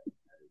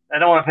 I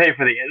don't want to pay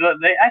for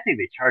I think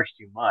they charge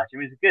too much. I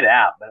mean, it's a good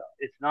app, but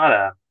it's not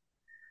a.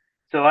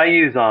 So I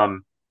use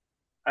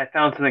I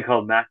found something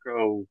called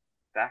Macro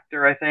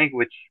Factor, I think,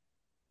 which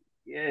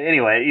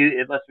anyway,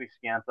 it lets me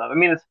scan stuff. I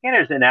mean, the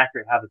scanner is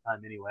inaccurate half the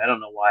time anyway. I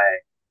don't know why,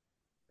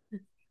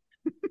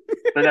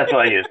 but that's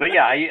what I use. But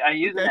yeah, I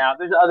use an Okay. app.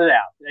 There's other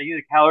apps. I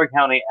use a calorie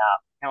counting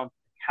app.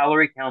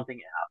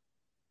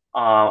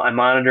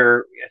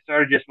 I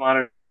started just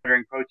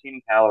monitoring protein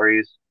and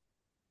calories,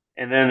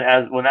 and then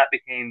as when that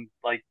became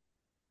like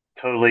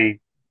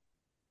totally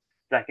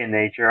second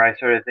nature, I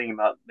started thinking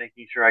about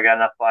making sure I got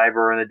enough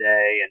fiber in the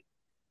day and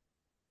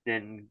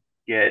didn't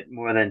get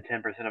more than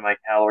 10% of my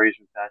calories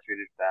from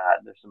saturated fat.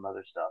 And there's some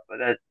other stuff, but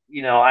that,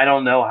 I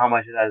don't know how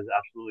much of that is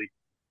absolutely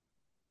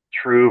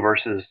true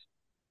versus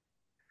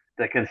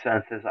the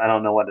consensus. I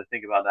don't know what to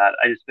think about that.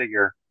 I just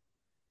figure,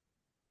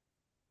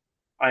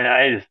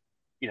 I just,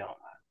 you know,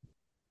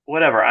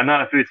 whatever. I'm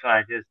not a food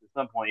scientist. At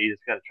some point, you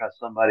just got to trust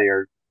somebody,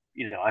 or,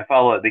 I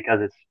follow it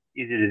because it's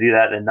easier to do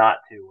that than not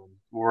to, and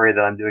worry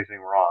that I'm doing something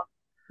wrong.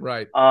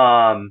 Right.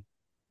 Um,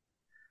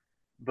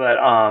 but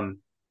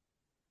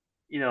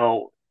you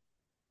know,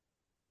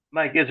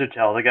 Mike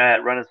Isertel, the guy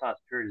at Renaissance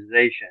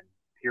Periodization,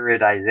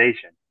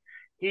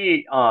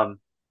 he, I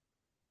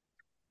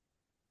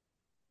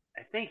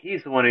think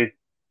he's the one who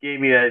gave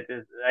me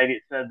this idea.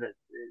 Said that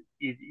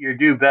you're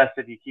do best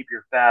if you keep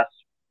your fast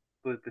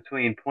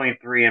between zero point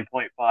 0.3 and zero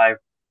point 0.5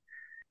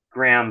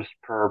 grams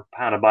per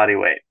pound of body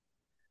weight.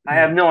 I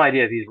have Mm. no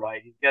idea if he's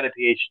right. He's got a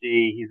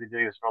PhD. He's been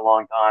doing this for a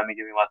long time and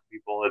giving lots of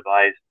people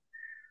advice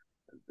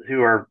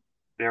who are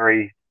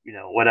very,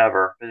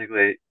 whatever,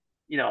 physically,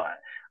 you know,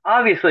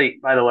 obviously,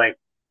 by the way,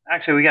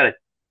 actually, let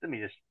me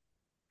just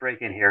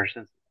break in here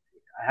since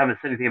I haven't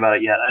said anything about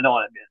it yet. I don't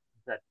want to admit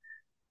that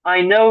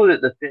I know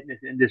that the fitness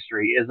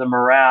industry is a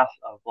morass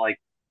of like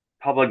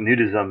public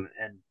nudism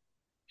and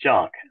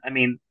junk. I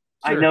mean,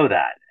 I Sure. know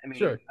that. I mean,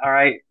 Sure. all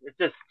right, it's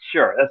just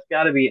sure that's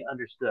got to be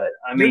understood.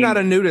 I You're not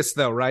mean, a nudist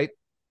though, right?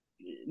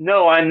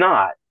 no, I'm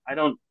not. I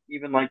don't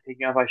even like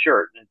taking off my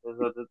shirt.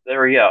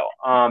 There we go.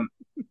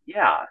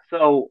 Yeah.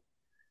 So,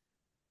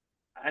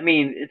 I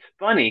mean, it's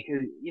funny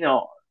because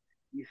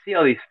you see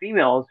all these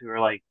females who are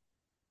like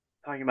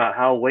talking about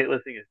how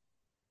weightlifting has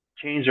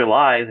changed their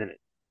lives, and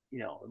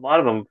a lot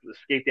of them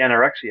escaped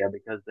anorexia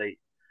because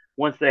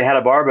once they had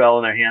a barbell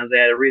in their hands, they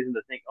had a reason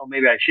to think, oh,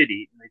 maybe I should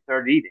eat, and they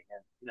started eating.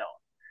 And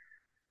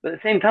but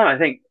at the same time, I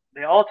think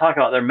they all talk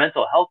about their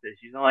mental health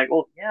issues. I'm like,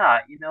 well, yeah,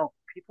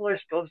 people are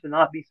supposed to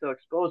not be so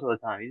exposed all the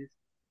time. You just,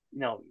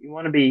 you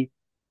want to be,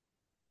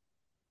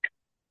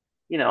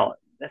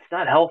 that's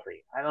not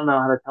healthy. I don't know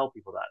how to tell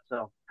people that,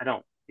 so I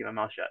don't keep my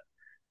mouth shut.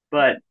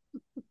 But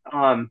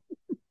um,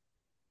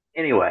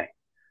 anyway,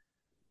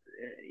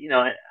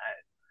 I,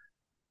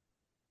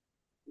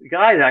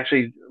 guys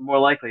actually more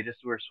likely just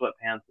to wear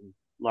sweatpants and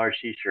large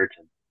t-shirts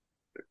and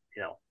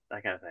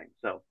that kind of thing.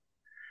 So,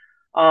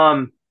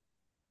 um,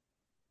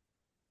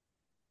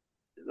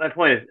 my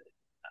point is,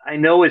 I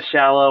know it's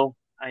shallow.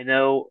 I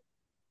know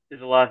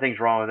there's a lot of things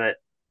wrong with it.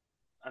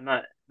 I'm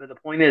not, but the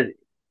point is,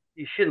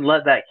 you shouldn't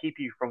let that keep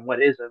you from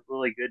what is a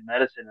really good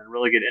medicine and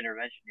really good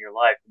intervention in your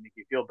life to make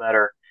you feel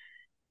better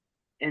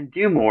and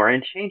do more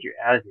and change your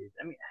attitudes.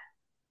 I mean,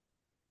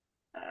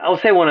 I'll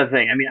say one other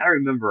thing. I mean, I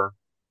remember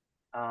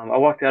I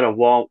walked out of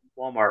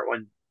Walmart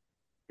one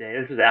day.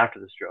 This was after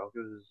the stroke. It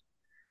was,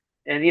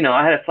 and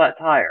I had a flat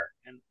tire,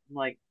 and I'm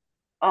like,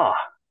 oh,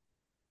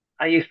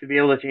 I used to be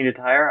able to change a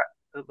tire,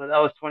 but that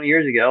was 20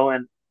 years ago,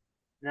 and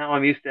now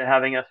I'm used to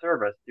having a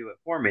service do it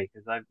for me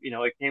because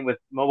it came with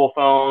mobile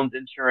phones,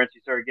 insurance.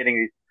 You started getting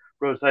these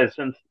roadside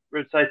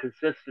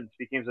assistance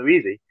became so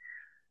easy.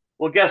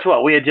 Well, guess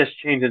what? We had just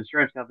changed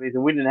insurance companies,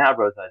 and we didn't have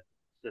roadside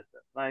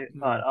assistance. I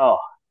thought, Mm. oh,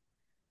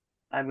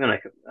 I'm gonna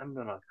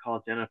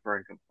call Jennifer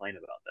and complain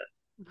about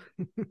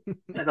this.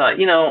 I thought,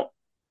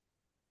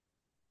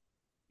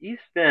 you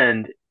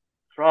spend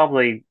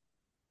probably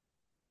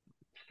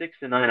 6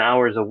 to 9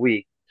 hours a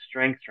week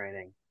strength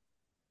training.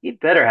 You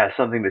better have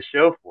something to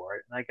show for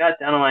it. And I got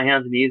down on my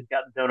hands and knees,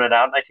 got the donut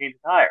out, and I changed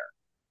the tire.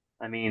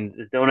 I mean,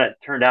 the donut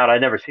turned out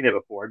I'd never seen it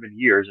before. It'd been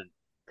years, and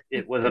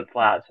it wasn't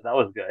flat, so that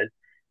was good.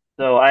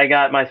 So I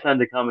got my son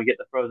to come and get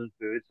the frozen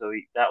food, so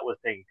that was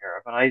taken care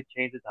of, and I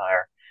changed the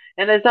tire.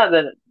 And it's not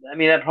that, I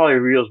mean, that probably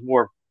reveals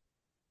more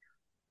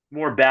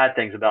bad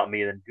things about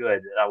me than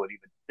good that I would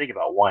even think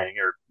about whining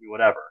or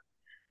whatever.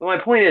 But my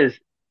point is,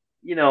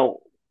 you know,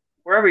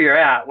 wherever you're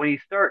at, when you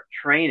start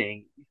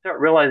training, you start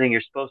realizing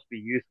you're supposed to be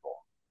useful.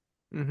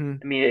 Hmm.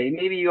 I mean,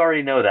 maybe you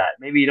already know that.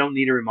 Maybe you don't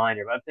need a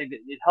reminder, but I'm saying that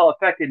how it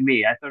affected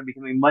me. I started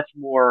becoming much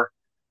more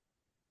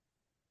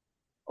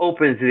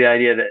open to the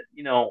idea that,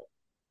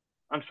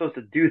 I'm supposed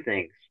to do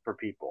things for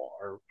people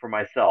or for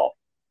myself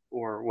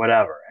or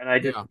whatever. And I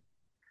just, Yeah.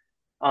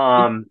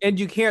 And, um, and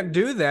you can't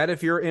do that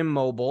if you're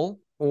immobile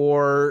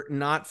or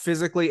not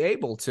physically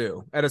able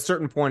to at a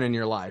certain point in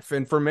your life.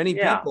 And for many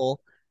yeah,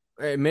 people,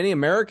 many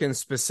Americans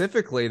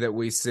specifically that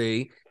we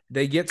see,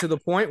 they get to the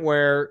point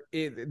where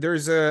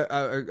there's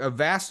a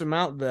vast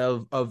amount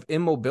of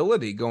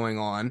immobility going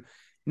on,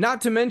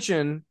 not to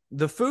mention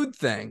the food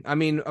thing. I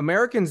mean,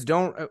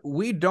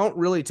 we don't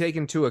really take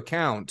into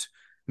account,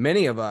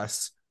 many of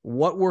us,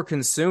 what we're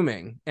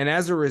consuming. And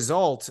as a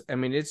result, I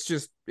mean,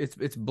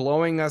 it's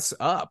blowing us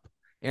up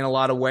in a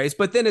lot of ways,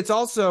 but then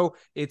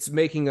it's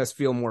making us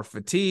feel more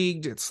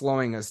fatigued, it's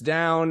slowing us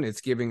down, it's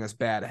giving us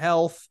bad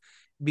health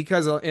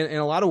because in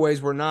a lot of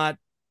ways we're not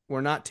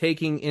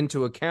taking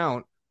into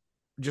account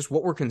just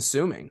what we're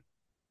consuming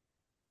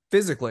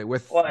physically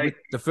with well, with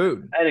the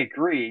food. I'd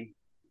agree.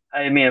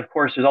 I mean, of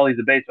course, there's all these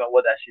debates about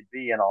what that should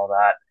be and all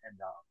that. And,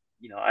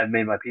 I've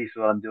made my peace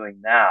with what I'm doing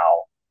now.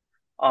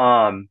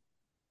 Um,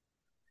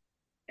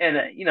 and,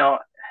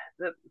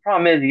 the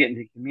problem is you get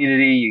into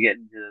community, you get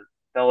into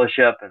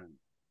fellowship and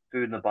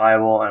food in the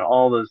Bible and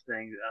all those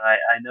things. And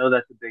I know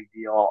that's a big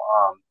deal.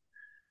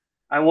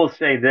 I will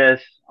say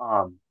this.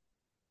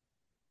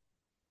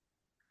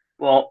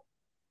 Well,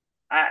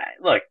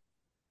 look,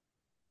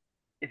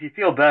 if you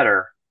feel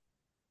better,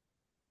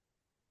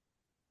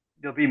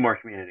 there'll be more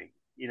community.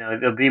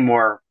 There'll be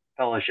more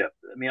fellowship.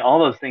 I mean, all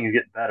those things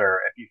get better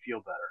if you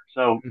feel better.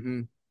 So,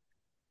 Mm-hmm.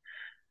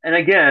 and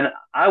again,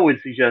 I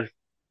would suggest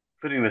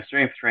putting the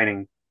strength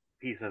training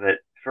piece of it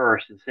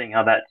first and seeing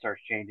how that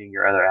starts changing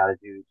your other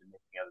attitudes and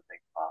making other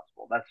things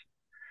possible.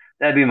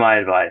 That'd be my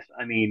advice.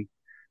 I mean,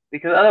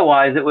 because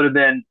otherwise it would have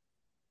been,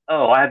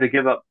 oh, I have to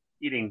give up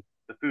eating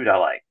the food I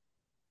like.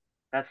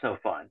 That's no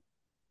fun.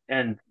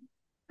 And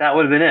that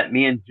would have been it.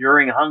 Me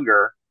enduring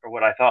hunger or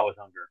what I thought was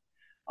hunger.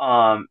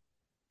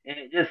 And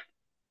it just,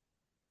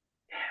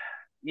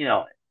 you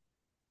know,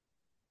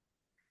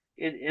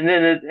 and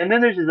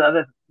then there's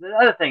the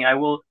other thing I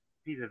will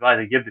piece of advice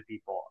I give to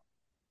people.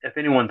 If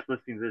anyone's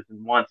listening to this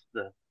and wants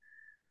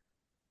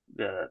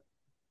the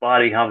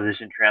body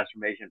composition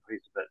transformation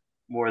piece of it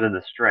more than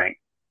the strength,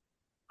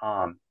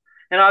 and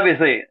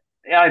obviously,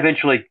 yeah, I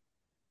eventually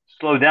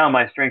slowed down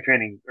my strength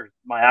training or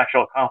my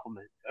actual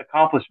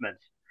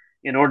accomplishments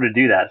in order to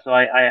do that. So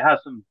I have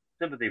some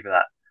sympathy for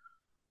that.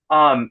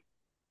 I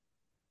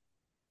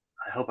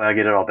hope I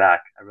get it all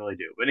back. I really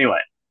do. But anyway,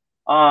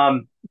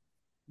 um,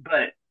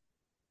 but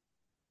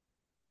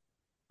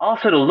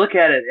also to look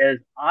at it as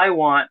I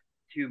want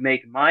to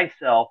make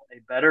myself a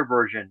better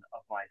version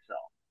of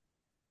myself.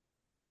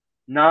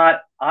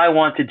 Not I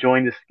want to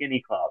join the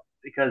skinny club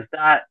because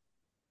that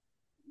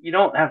you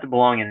don't have to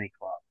belong in any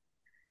club.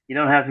 You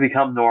don't have to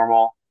become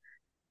normal.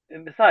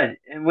 And besides,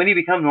 and when you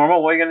become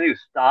normal, what are you going to do?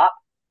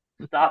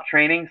 Stop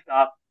training,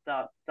 stop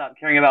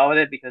caring about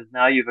it because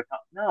now you've become,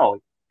 no,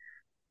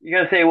 you're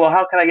going to say, well,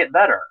 how can I get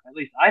better? At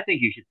least I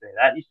think you should say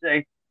that. You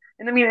say,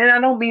 and I mean, and I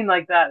don't mean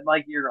like that,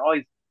 like you're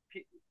always,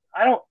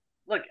 I don't,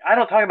 look, I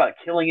don't talk about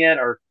killing it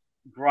or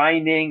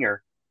grinding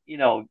or,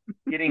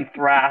 getting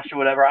thrashed or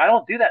whatever. I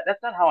don't do that.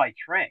 That's not how I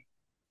train.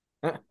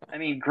 I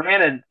mean,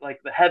 granted, like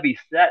the heavy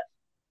set's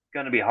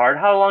going to be hard.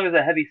 How long does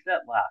a heavy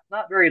set last?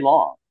 Not very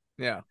long.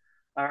 Yeah.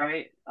 All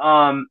right.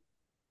 And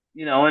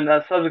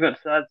subsequent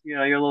sets,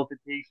 you're a little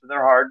fatigued, so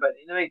they're hard. But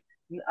I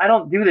mean, I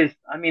don't do this.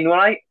 I mean, when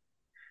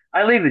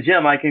I leave the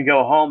gym, I can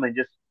go home and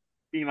just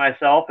be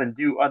myself and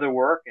do other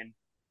work, and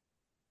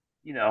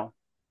you know.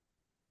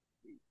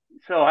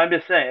 So I'm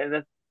just saying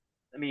that.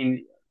 I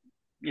mean,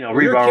 Well, you're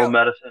rebarbell kill.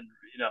 medicine.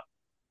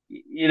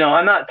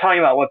 I'm not talking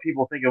about what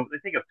people think of. They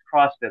think of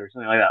CrossFit or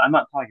something like that. I'm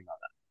not talking about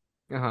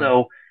that. Uh-huh.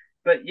 So,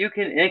 but you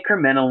can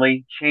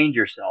incrementally change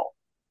yourself,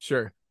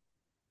 Sure.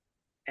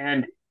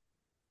 and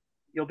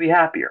you'll be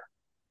happier,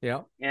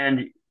 Yeah.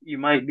 and you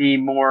might be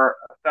more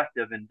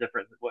effective in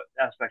different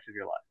aspects of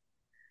your life.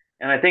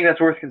 And I think that's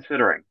worth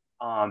considering.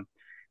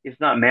 It's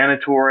not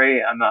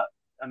mandatory. I'm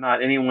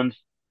not anyone's,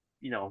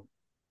 you know,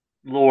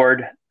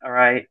 lord. All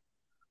right.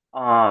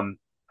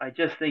 I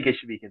just think it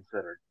should be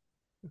considered.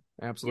 You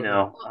Absolutely.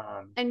 know,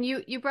 And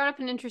you brought up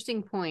an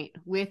interesting point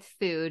with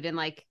food, and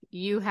like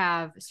you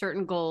have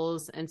certain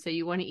goals, and so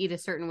you want to eat a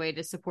certain way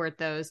to support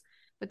those.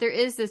 But there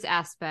is this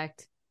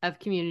aspect of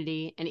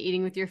community and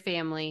eating with your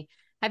family.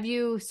 Have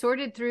you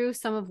sorted through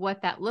some of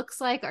what that looks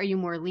like? Are you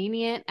more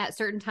lenient at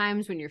certain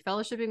times when you're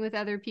fellowshipping with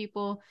other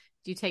people?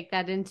 Do you take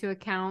that into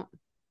account?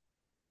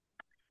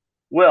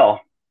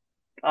 well,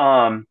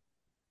 um,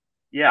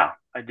 yeah,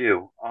 I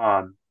do.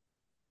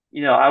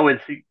 I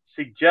would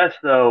suggest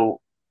though.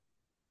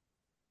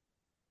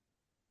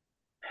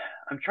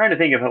 I'm trying to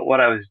think of what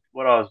I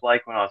was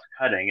like when I was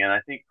cutting, and I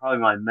think probably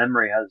my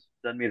memory has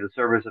done me the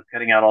service of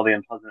cutting out all the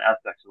unpleasant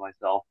aspects of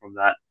myself from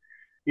that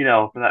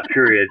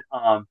period.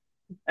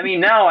 I mean,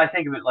 now I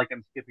think of it like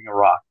I'm skipping a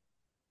rock.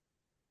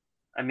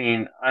 I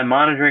mean, I'm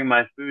monitoring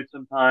my food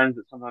sometimes,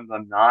 but sometimes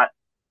I'm not.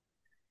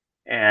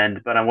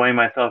 But I'm weighing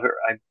myself.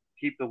 I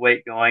keep the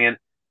weight going. And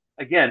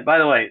again, by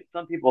the way,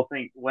 some people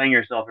think weighing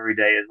yourself every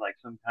day is like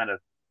some kind of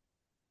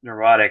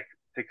neurotic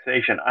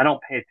fixation. I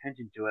don't pay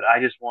attention to it. I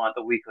just want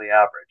the weekly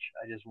average.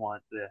 I just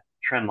want the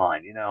trend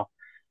line.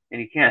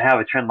 And you can't have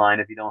a trend line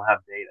if you don't have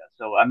data.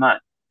 So I'm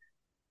not,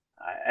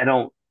 I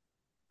don't,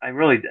 I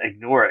really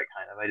ignore it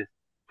kind of. I just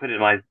put it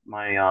in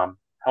my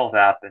health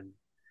app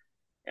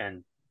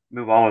and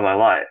move on with my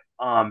life.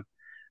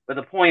 But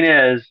the point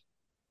is,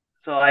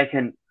 so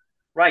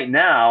right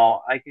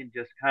now, I can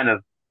just kind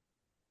of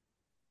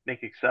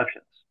make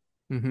exceptions.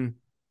 Mm-hmm.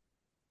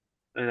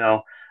 You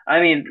know,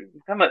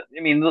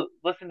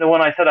 listen to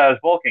when I said I was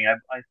bulking.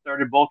 I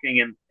started bulking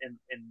in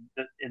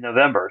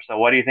November. So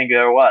what do you think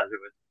there was? It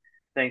was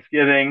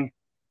Thanksgiving,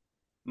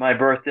 my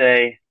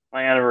birthday,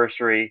 my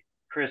anniversary,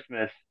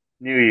 Christmas,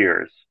 New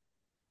Year's.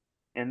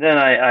 And then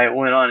I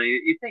went on.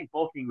 You think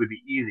bulking would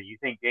be easy. You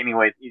think gaining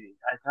weight is easy.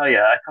 I tell you,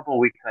 a couple of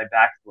weeks I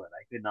backslid.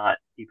 I could not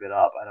keep it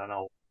up. I don't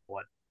know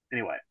what.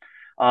 Anyway,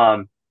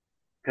 um,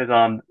 because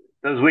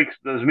those weeks,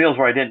 those meals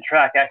where I didn't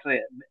track, actually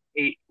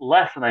ate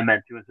less than I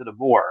meant to instead of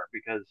more.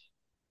 Because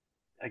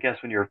I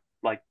guess when you're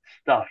like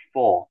stuffed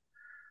full,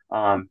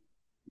 um,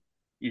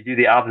 you do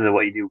the opposite of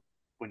what you do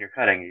when you're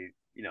cutting.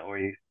 Where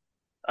you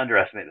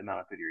underestimate the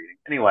amount of food you're eating.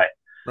 Anyway,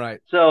 Right.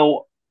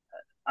 so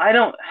I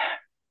don't.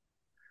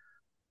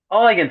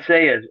 All I can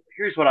say is,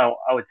 here's what I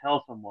would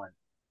tell someone: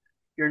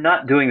 you're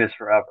not doing this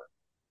forever,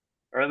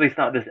 or at least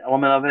not this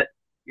element of it.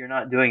 You're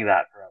not doing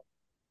that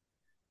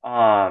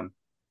forever.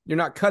 You're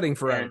not cutting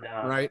forever,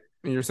 And right?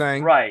 You're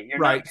saying, right, you're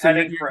not right. So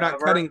cutting you're not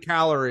forever, cutting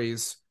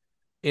calories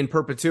in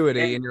perpetuity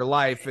and in your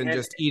life and and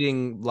just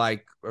eating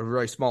like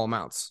very small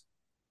amounts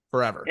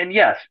forever. and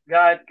yes,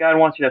 God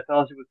wants you to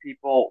fellowship with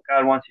people.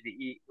 God wants you to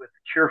eat with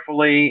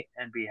cheerfully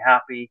and be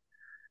happy.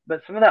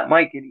 But some of that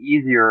might get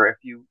easier if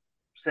you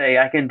say,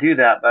 I can do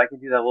that, but I can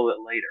do that a little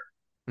bit later,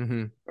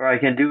 Mm-hmm. or I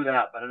can do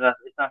that, but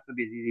it's not going to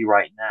be as easy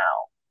right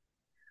now.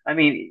 I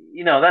mean,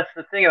 that's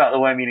the thing about the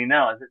way I'm eating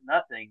now is that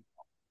nothing,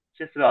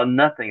 just about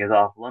nothing is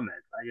off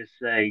limits. I just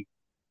say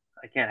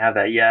I can't have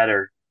that yet,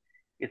 or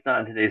it's not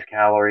in today's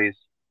calories.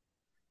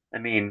 I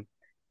mean,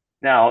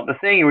 now the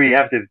thing where you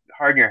have to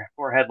harden your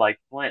forehead like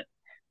flint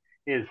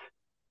is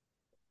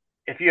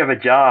if you have a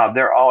job,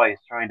 they're always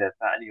trying to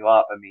fatten you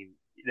up. I mean,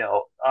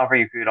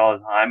 offering you food all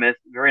the time. It's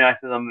very nice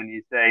of them when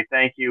you say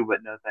thank you,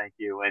 but no thank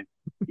you. And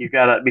you've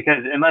got to,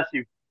 because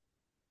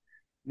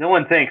no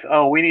one thinks,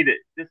 oh, we need it.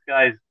 This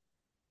guy's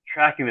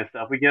tracking this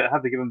stuff.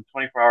 Have to give him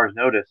 24 hours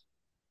notice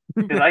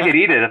because I could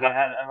eat it if I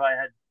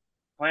had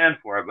planned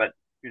for it. But,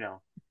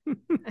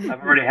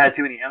 I've already had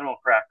too many animal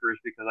crackers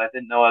because I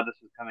didn't know this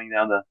was coming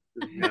down this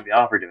was going to be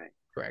offered to me.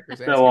 Crackers.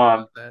 So,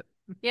 About that.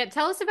 Yeah,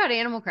 tell us about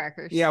animal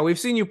crackers. Yeah, we've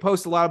seen you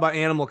post a lot about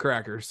animal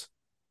crackers.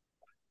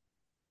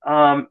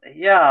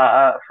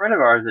 Yeah, a friend of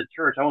ours at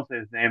church, I won't say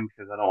his name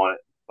because I don't want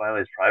to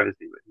violate his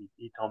privacy, but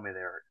he told me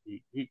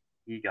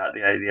he got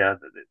the idea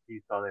that he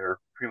thought they were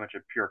pretty much a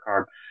pure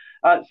carb.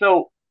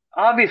 So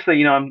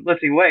obviously, I'm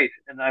lifting weights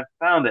and I've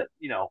found that,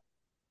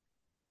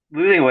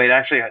 losing weight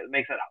actually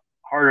makes it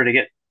harder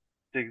to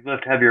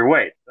lift heavier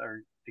weights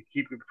or to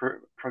keep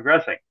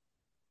progressing.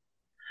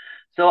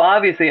 So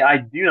obviously I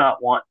do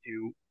not want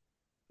to,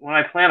 when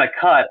I plan a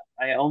cut,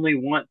 I only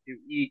want to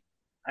eat.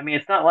 I mean,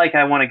 it's not like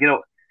I want to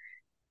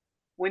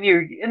when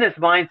you're in this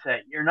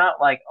mindset, you're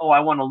not like, oh, I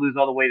want to lose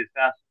all the weight as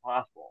fast as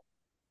possible.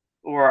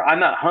 Or I'm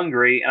not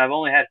hungry and I've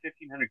only had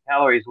 1,500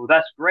 calories. Well,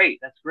 that's great.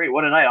 That's great.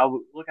 What a night.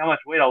 Look how much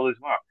weight I'll lose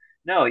tomorrow.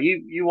 No,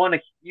 you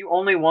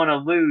only want to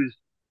lose.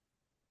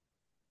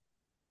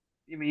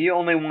 I mean, you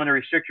only want to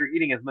restrict your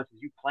eating as much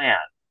as you plan.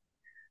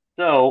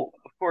 So,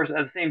 of course,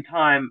 at the same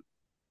time,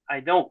 I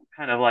don't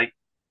kind of like,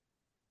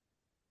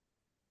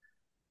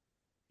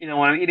 when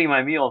I'm eating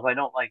my meals, I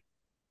don't like,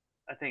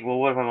 I think, well,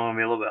 what if I'm going to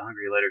be a little bit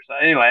hungry later? So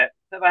anyway,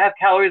 if I have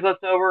calories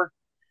left over,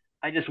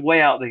 I just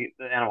weigh out the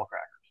animal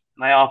crackers.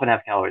 And I often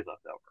have calories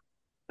left over.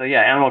 So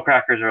yeah, animal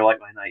crackers are like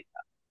my night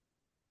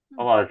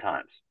a lot of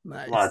times.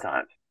 Nice. A lot of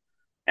times.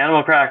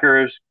 Animal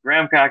crackers,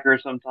 graham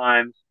crackers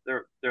sometimes,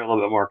 they're a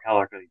little bit more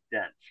calorically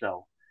dense,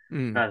 so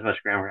not as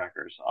much graham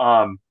crackers.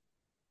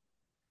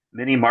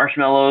 Mini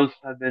marshmallows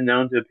have been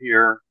known to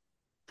appear.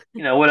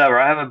 Whatever.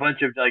 I have a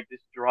bunch of like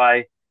just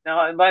dry.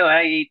 Now, by the way,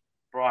 I eat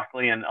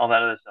broccoli and all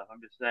that other stuff.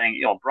 I'm just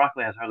saying,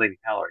 broccoli has hardly any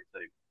calories, so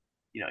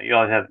you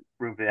always have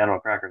room for the animal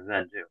crackers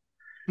then too.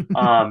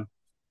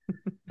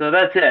 So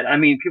that's it. I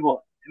mean,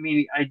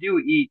 I do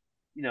eat,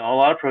 a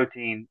lot of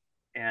protein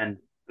and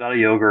a lot of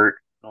yogurt,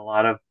 and a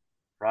lot of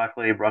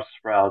broccoli, Brussels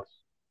sprouts,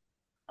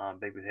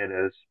 baked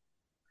potatoes.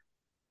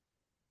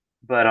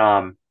 But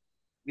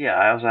yeah,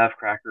 I also have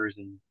crackers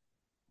and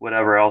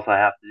whatever else I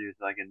have to do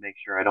so I can make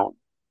sure I don't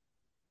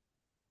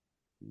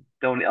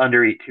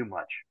undereat too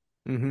much.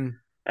 Mm-hmm.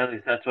 At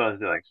least that's what I was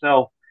doing.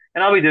 So,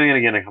 and I'll be doing it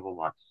again in a couple of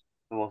months.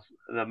 So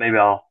maybe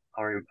I'll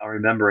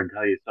remember and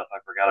tell you stuff I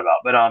forgot about.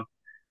 But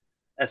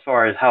as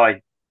far as how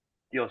I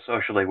deal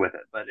socially with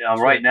it, but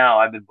Sure. Right now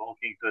I've been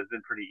bulking, so it's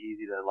been pretty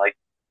easy to like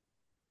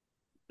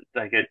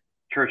at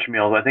church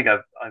meals. I think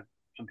I've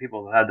some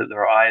people have had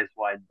their eyes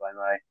widened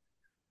by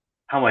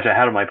how much I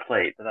had on my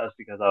plate, but that was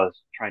because I was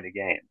trying to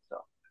gain. So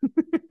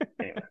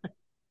anyway,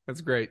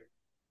 That's great.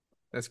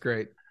 That's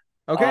great.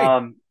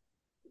 Okay.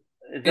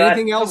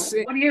 Anything else?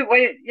 What do you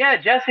wait? Yeah,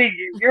 Jesse,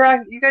 you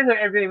guys are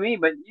interviewing me,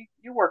 but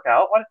you work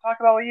out. Want to talk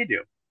about what you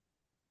do?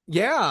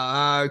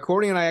 Yeah,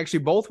 Courtney and I actually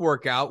both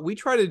work out. We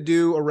try to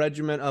do a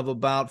regimen of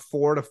about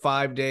 4 to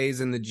 5 days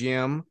in the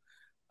gym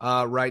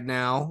right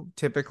now,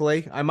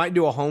 typically. I might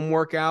do a home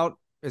workout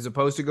as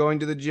opposed to going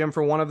to the gym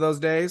for one of those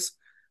days.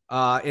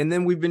 And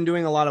then we've been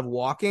doing a lot of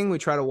walking. We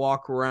try to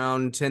walk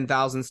around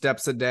 10,000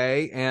 steps a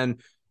day. And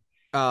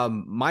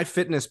my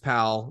fitness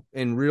pal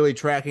in really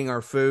tracking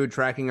our food,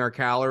 tracking our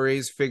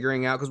calories,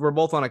 figuring out, because we're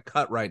both on a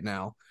cut right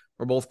now.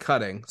 We're both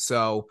cutting.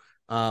 So,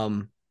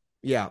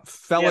 yeah,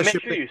 fellowship. Yeah,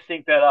 make sure you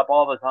sync that up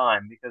all the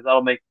time because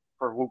that'll make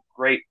for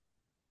great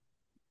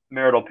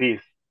marital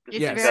peace.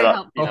 It's very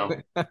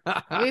helpful.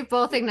 Oh. We've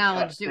both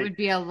acknowledged it would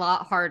be a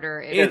lot harder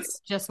if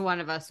it's just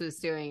one of us was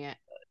doing it.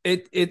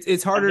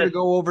 It's harder to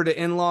go over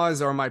to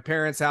in-laws or my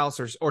parents' house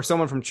or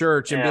someone from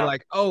church and be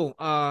like, oh,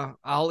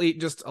 I'll eat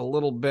just a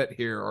little bit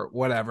here or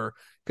whatever,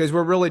 because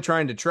we're really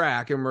trying to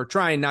track and we're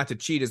trying not to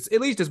cheat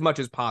at least as much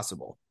as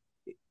possible.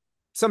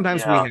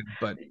 Sometimes we have,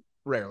 but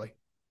Rarely.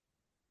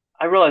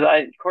 I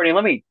realize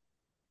Courtney,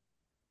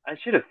 I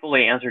should have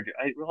fully answered you.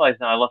 I realize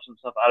now I left some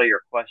stuff out of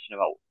your question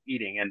about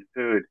eating and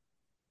food.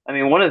 I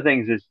mean, one of the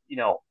things is,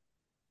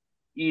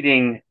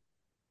 eating,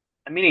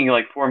 I'm eating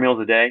like 4 meals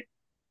a day,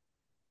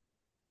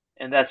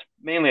 and that's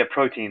mainly a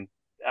protein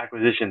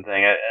acquisition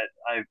thing.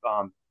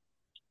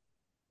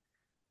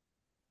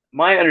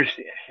 My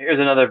understand here's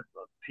another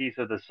piece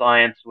of the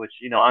science, which,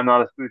 I'm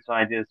not a food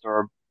scientist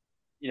or,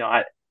 you know,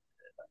 I,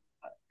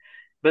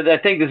 but I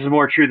think this is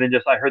more true than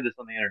just I heard this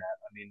on the internet.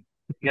 I mean,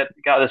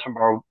 got this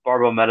from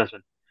barbell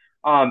medicine.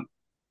 Um,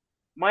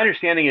 my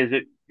understanding is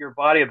that your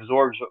body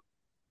absorbs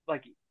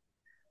like,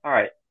 all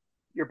right,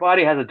 your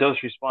body has a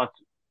dose response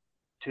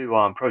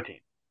to protein.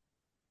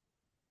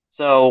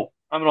 So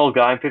I'm an old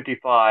guy. I'm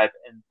 55,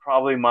 and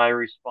probably my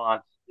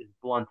response is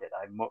blunted.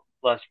 I'm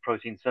less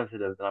protein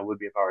sensitive than I would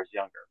be if I was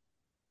younger.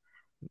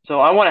 So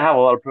I want to have a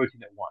lot of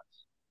protein at once.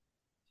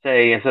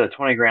 Say instead of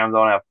 20 grams, I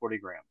want to have 40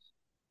 grams.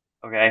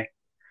 Okay.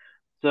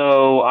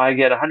 So I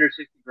get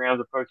 160 grams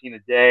of protein a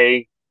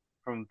day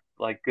from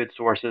like good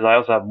sources. I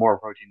also have more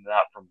protein than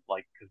that from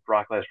like, because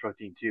broccoli has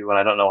protein too, and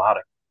I don't know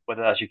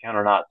whether that should count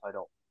or not, so I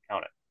don't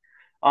count it.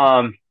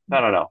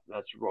 I don't know if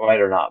that's right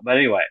or not, but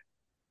anyway.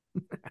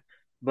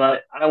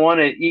 But I want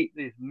to eat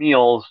these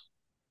meals.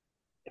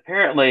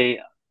 Apparently,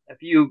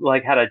 if you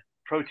like had a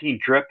protein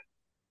drip,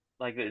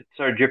 like it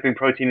started dripping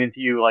protein into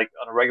you like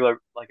on a regular,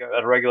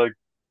 a regular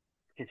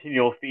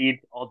continual feed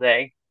all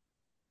day,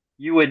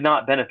 you would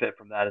not benefit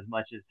from that as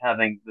much as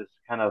having this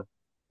kind of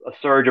a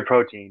surge of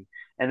protein.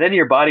 And then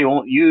your body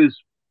won't use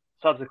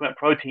subsequent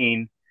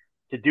protein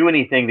to do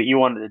anything that you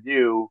wanted to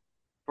do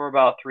for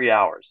about 3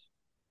 hours.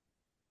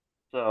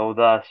 So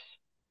thus,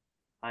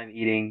 I'm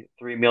eating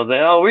 3 meals a day.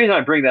 Oh, the reason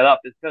I bring that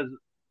up is because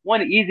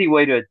one easy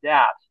way to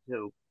adapt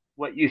to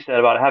what you said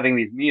about having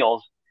these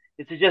meals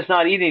is to just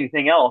not eat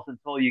anything else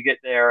until you get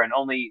there and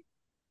only,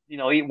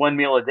 eat 1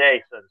 meal a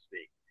day, so to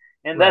speak.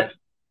 And Right. that's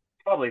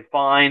probably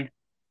fine,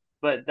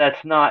 but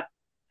that's not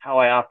how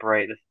I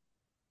operate.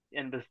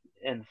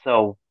 And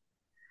so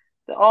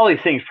all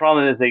these things,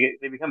 problem is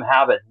they become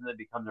habits and they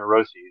become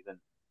neuroses, and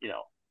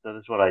so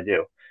that's what I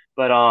do.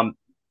 But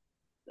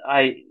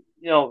I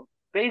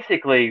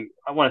basically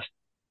I want to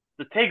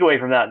the takeaway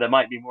from that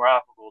might be more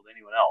applicable to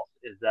anyone else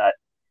is that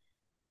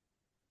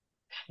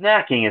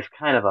snacking is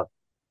kind of a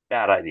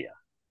bad idea.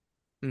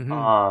 Hmm.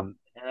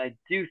 And I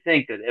do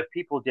think that if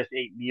people just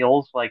ate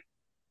meals, like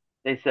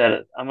they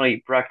said, I'm going to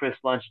eat breakfast,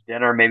 lunch,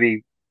 dinner,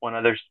 maybe one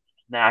other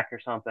snack or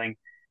something,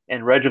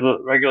 and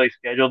regularly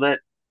scheduled it,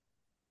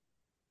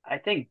 I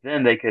think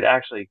then they could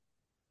actually,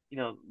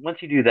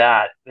 once you do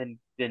that, then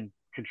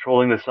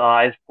controlling the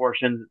size,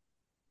 portions,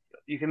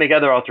 you can make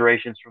other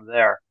alterations from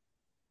there.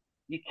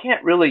 You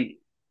can't really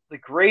the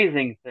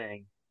grazing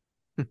thing.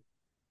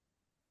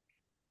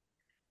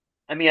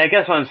 I mean, I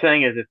guess what I'm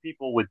saying is if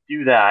people would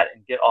do that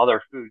and get all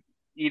their food,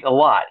 eat a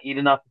lot, eat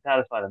enough to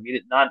satisfy them, eat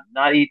it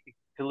not eat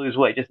to lose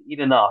weight, just eat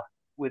enough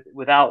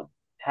without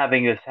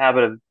having this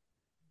habit of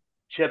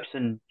chips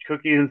and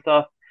cookies and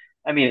stuff.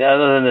 I mean,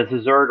 other than the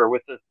dessert or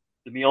with the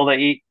meal they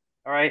eat,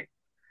 all right.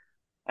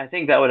 I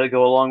think that would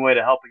go a long way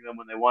to helping them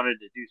when they wanted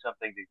to do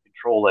something to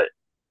control it.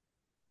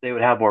 They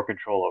would have more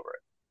control over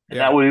it, and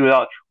that Yeah. would be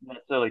without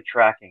necessarily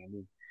tracking. I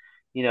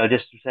mean,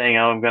 just saying,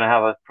 oh, I'm going to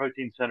have a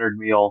protein centered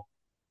meal,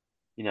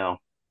 you know,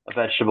 a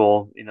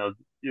vegetable,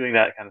 doing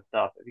that kind of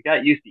stuff. If you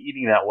got used to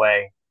eating that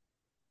way,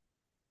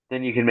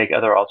 then you can make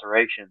other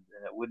alterations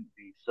and it wouldn't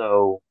be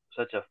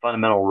such a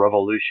fundamental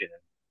revolution in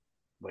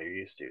what you're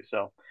used to.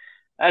 So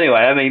anyway,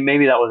 I mean,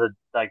 maybe that was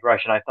a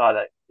digression. I thought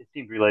that it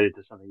seemed related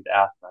to something you'd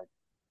asked.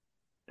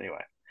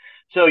 Anyway,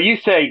 so you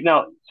say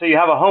no. So you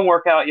have a home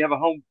workout. You have a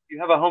home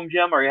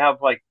gym, or you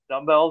have like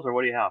dumbbells, or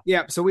what do you have?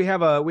 Yeah. So we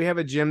have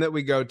a gym that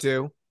we go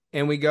to,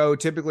 and we go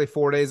typically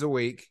 4 days a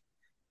week.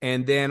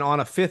 And then on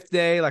a fifth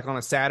day, like on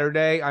a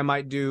Saturday,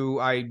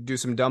 I do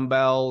some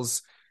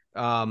dumbbells,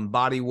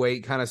 body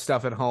weight kind of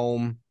stuff at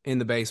home in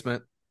the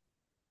basement.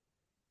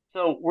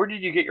 So where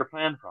did you get your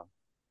plan from?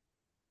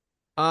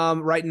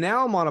 Right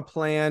now I'm on a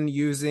plan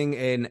using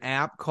an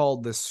app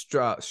called the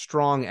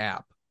Strong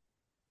app.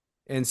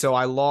 And so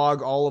I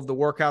log all of the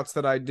workouts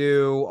that I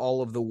do,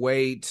 all of the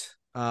weight,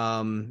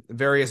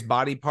 various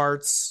body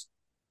parts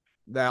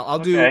that I'll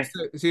do. Okay,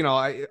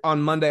 So,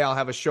 on Monday I'll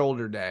have a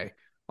shoulder day.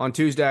 On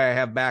Tuesday I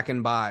have back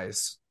and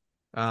buys.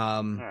 all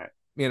Um,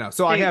 right.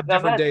 so I See, have now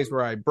different that's days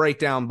where I break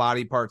down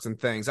body parts and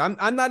things.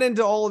 I'm not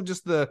into all of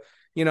just the,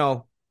 you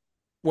know,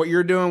 what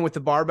you're doing with the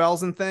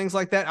barbells and things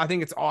like that. I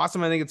think it's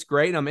awesome. I think it's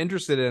great and I'm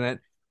interested in it.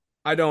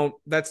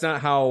 That's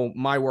not how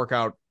my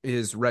workout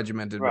is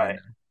regimented right right.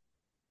 now.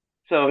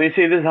 So you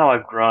see, this is how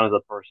I've grown as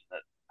a person.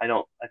 That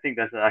I think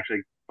that's an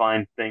actually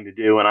fine thing to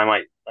do, and I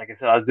might, like I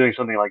said, I was doing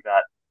something like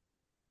that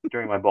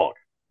during my bulk,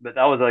 but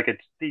that was like a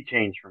sea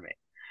change for me,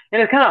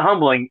 and it's kind of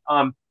humbling,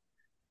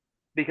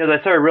 because I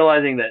started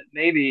realizing that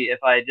maybe if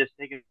I had just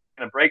taken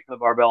a break from the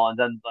barbell and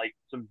done like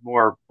some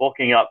more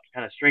bulking up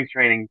kind of strength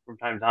training from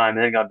time to time,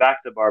 and then gone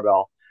back to the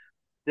barbell,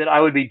 that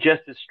I would be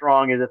just as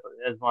strong as if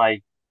as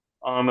my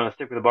oh, I'm going to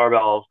stick with the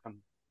barbell,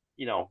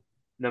 you know,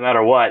 no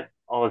matter what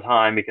all the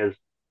time because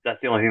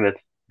that's the only thing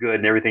that's good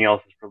and everything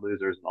else is for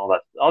losers and all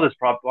that. All this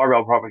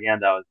barbell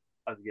propaganda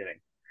I was getting.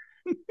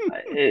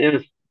 It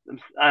was,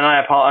 and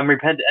I'm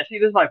repentant. Actually,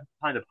 this is my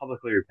time to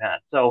publicly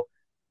repent. So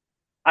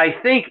I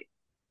think,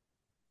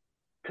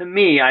 to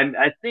me,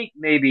 I think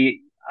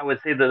maybe I would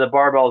say that the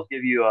barbells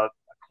give you a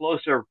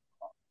closer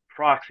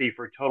proxy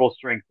for total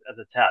strength as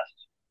a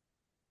test.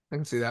 I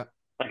can see that.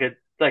 Like a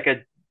like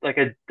a like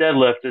a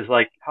deadlift is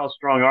like how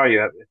strong are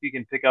you? If you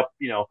can pick up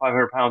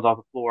 500 pounds off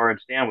the floor and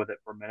stand with it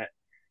for a minute,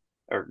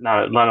 or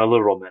not a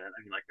literal minute,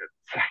 I mean like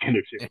a second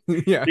or two,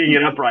 Yeah. you can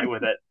get upright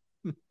with it.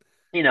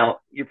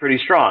 You're pretty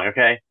strong.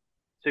 Okay,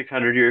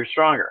 600, you're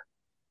stronger.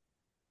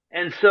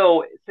 And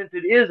so, since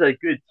it is a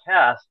good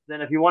test,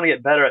 then if you want to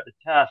get better at the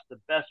test, the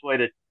best way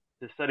to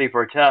study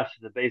for a test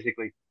is to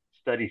basically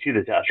study to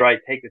the test, right?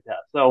 Take the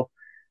test. So,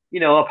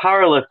 a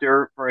power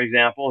lifter, for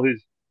example,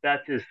 who's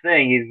that's his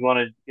thing. He's want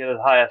to get his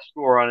highest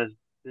score on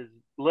his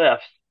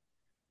lifts.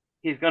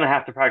 He's going to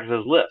have to practice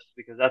those lifts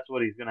because that's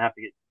what he's going to have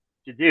to get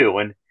to do.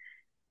 And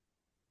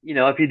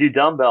if you do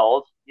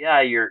dumbbells,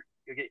 yeah, you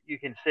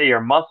can say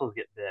your muscles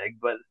get big,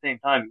 but at the same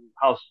time,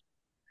 how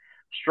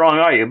strong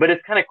are you? But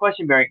it's kind of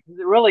question bearing because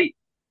there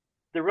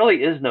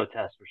really is no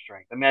test for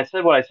strength. I mean, I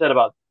said what I said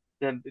about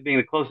them being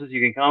the closest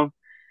you can come.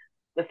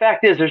 The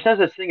fact is, there's no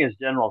such thing as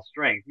general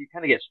strength. You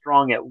kind of get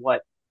strong at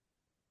what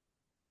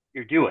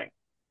you're doing,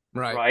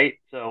 Right. right?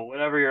 So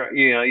whatever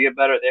you get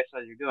better at the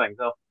exercise you're doing.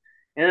 So,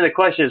 and then the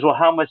question is, well,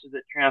 how much does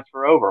it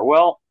transfer over?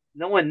 Well,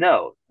 no one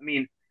knows. I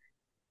mean,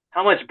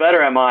 how much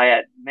better am I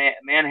at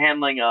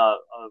manhandling a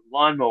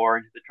lawnmower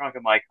into the trunk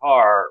of my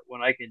car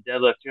when I can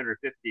deadlift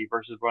 250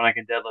 versus when I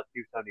can deadlift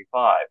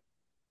 275?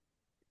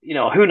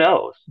 Who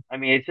knows? I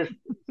mean, it's just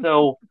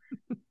so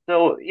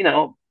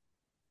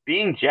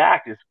being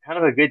jacked is kind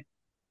of a good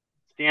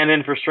stand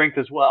in for strength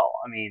as well.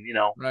 I mean,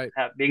 Right.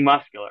 being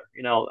muscular,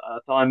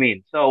 that's all I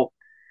mean. So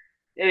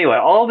anyway,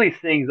 all these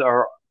things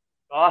are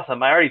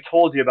awesome. I already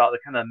told you about the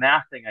kind of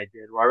math thing I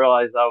did where I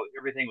realized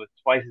everything was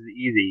twice as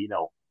easy,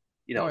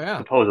 Oh yeah.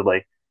 supposedly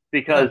Yeah.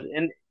 because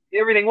and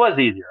everything was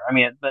easier. I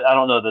mean, but I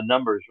don't know the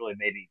numbers really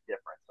made any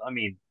difference. I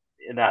mean,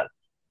 in that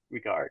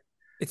regard.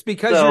 It's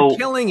because you're So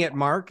killing it,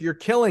 Mark. You're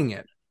killing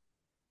it.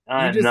 You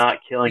I'm just not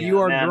killing you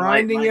it, are man.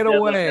 grinding My it deadlift has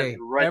away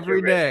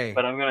every retrograde, day.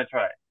 but I'm gonna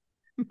try.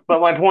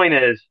 But my point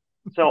is,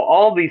 so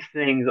all these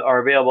things are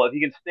available if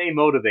you can stay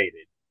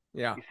motivated.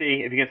 Yeah. You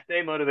see, if you can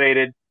stay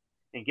motivated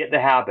and get the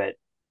habit,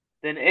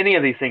 then any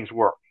of these things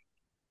work.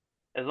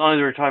 As long as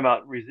we're talking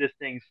about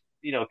resisting,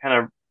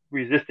 kind of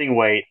resisting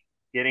weight,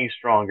 getting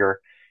stronger,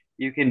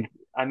 you can.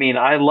 I mean,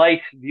 I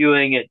like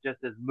viewing it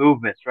just as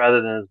movements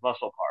rather than as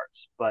muscle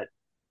parts, but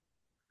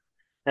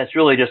that's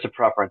really just a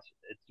preference.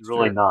 It's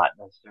really Sure. not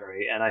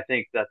necessary. And I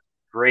think that's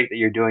great that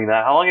you're doing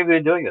that. How long have you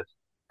been doing this?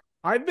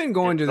 I've been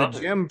going to the Both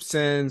of you. gym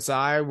since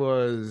I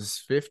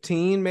was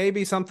 15,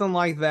 maybe something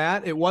like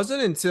that. It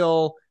wasn't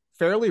until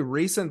fairly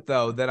recent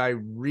though that I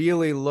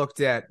really looked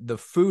at the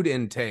food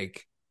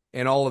intake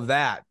and all of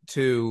that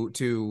to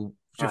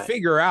Right.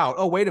 figure out,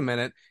 oh, wait a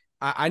minute,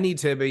 I need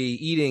to be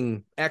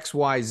eating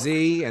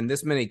XYZ and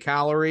this many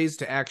calories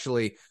to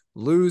actually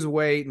lose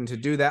weight and to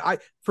do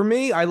that. For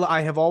me,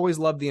 I have always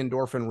loved the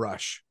endorphin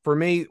rush. For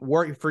me,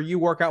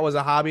 workout was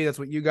a hobby. That's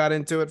what you got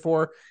into it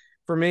for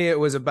me, it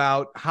was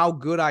about how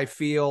good I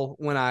feel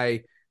when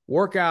I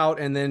work out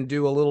and then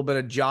do a little bit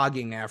of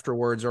jogging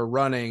afterwards or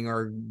running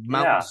or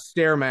mountain Yeah.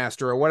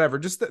 stairmaster or whatever.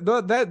 Just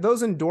that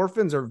those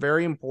endorphins are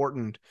very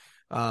important.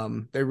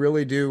 They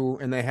really do,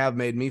 and they have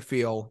made me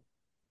feel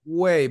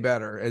way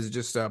better as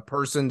just a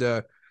person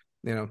to,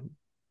 you know,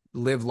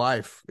 live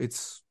life.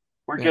 It's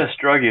We're yeah,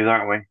 just druggies,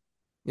 aren't we?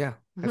 yeah,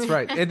 that's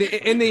right.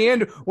 In the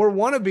end, we're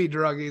wannabe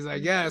druggies, I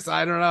guess.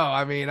 I don't know.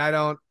 I mean, I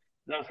don't.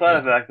 No You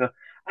side know, effects.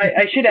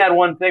 I should add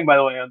one thing, by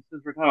the way,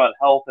 since we're talking about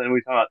health and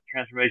we talk about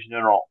transformation in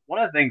general. One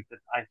of the things that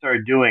I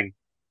started doing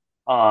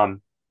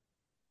um,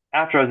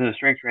 after I was into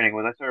strength training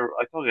was I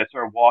told you I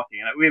started walking,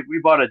 and we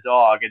bought a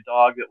dog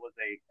that was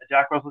a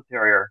Jack Russell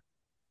Terrier,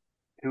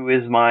 who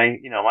is my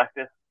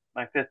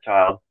fifth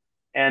child,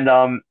 and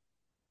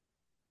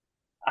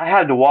I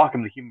had to walk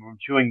him to keep him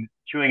from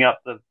chewing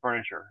up the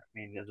furniture. I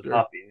mean, as a sure.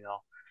 puppy.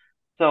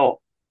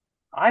 So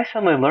I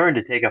suddenly learned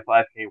to take a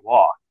 5K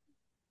walk.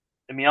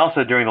 I mean,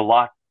 also during the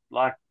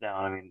lockdown.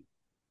 I mean,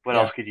 what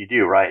Yeah, else could you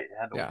do, right? You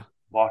had to yeah,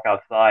 walk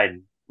outside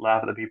and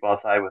laugh at the people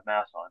outside with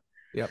masks on.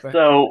 yeah.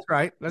 So That's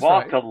right. That's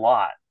walked right. a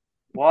lot,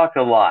 walked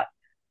a lot.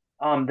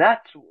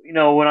 That's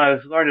when I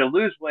was starting to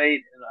lose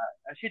weight, and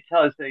I should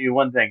tell you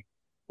one thing.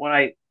 When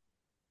I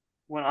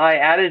when I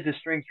added to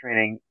strength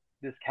training,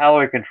 this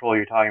calorie control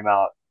you're talking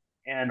about,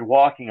 and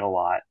walking a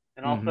lot,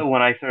 and Hmm. also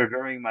when I started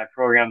doing my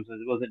programs,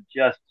 it wasn't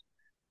just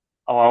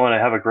I want to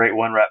have a great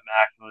one rep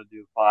max. I want to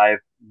do five,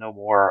 no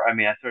more. I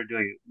mean, I started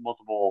doing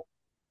multiple,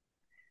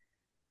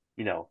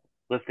 you know,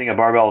 lifting a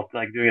barbell,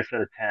 like doing a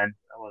set of 10.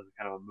 That was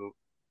kind of a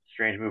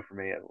strange move for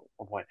me at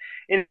one point.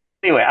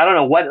 Anyway, I don't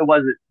know what it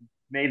was that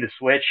made the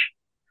switch,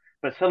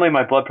 but suddenly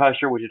my blood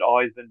pressure, which had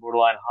always been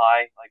borderline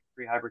high, like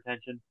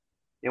pre-hypertension,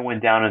 it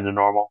went down into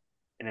normal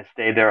and it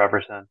stayed there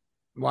ever since.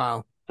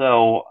 Wow.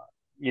 So,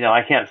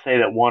 I can't say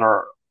that one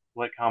or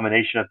what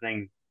combination of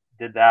things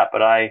did that,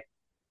 but a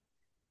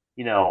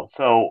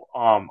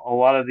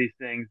lot of these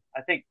things,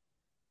 I think,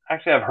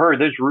 actually, I've heard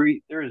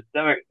there's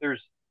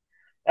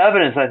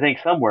evidence, I think,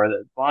 somewhere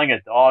that buying a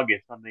dog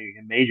is something that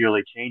can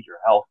majorly change your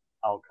health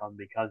outcome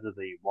because of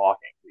the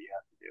walking that you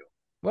have to do.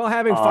 Well,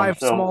 having five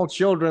So small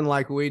children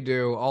like we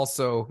do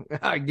also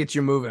gets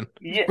you moving.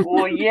 yeah,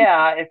 well,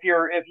 yeah, if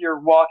you're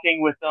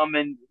walking with them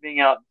and being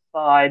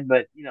outside,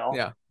 but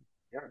Yeah.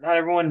 not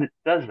everyone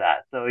does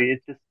that, so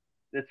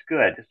it's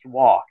good just to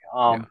walk.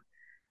 Yeah.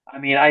 I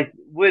mean, I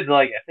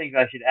think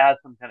I should add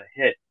some kind of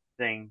hit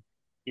thing,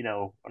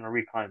 on a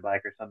recline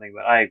bike or something,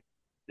 but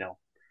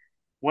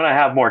when I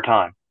have more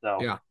time,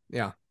 so Yeah.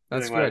 Yeah.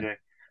 That's doing what I good. do.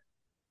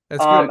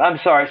 That's good. I'm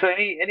sorry. So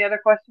any other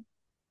questions?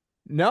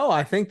 No,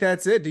 I think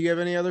that's it. Do you have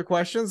any other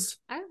questions?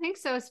 I don't think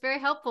so. It's very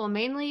helpful.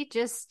 Mainly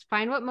just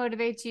find what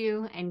motivates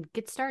you and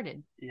get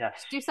started. Yes.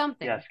 Just do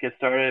something. Yes, get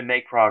started and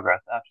make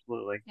progress.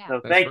 Absolutely. Yeah. So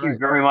That's thank you right.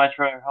 very much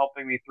for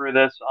helping me through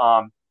this.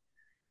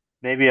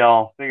 Maybe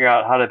I'll figure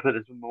out how to put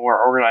this in more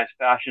organized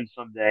fashion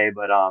someday,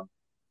 but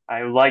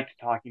I liked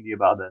talking to you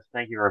about this.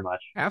 Thank you very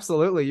much.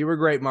 Absolutely. You were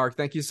great, Mark.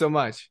 Thank you so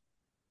much.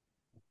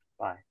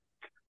 Bye.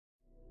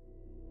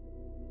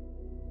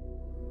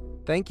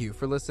 Thank you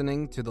for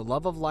listening to the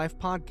Love of Life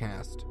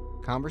podcast,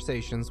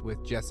 Conversations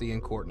with Jesse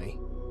and Courtney.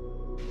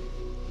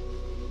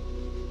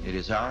 It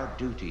is our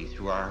duty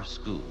through our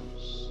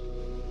schools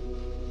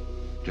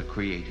to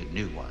create a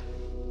new one,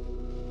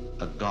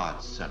 a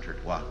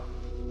God-centered one.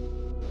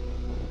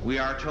 We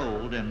are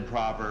told in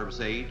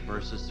Proverbs 8,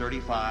 verses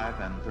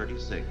 35 and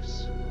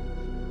 36,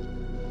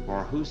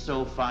 "For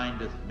whoso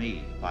findeth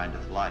me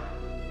findeth life,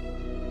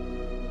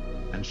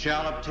 and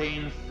shall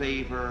obtain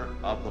favor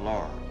of the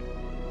Lord.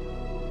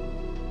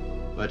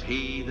 But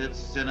he that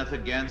sinneth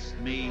against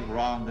me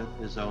wrongeth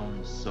his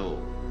own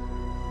soul.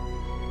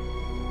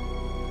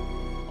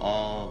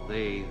 All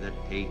they that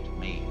hate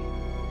me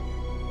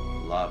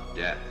love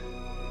death.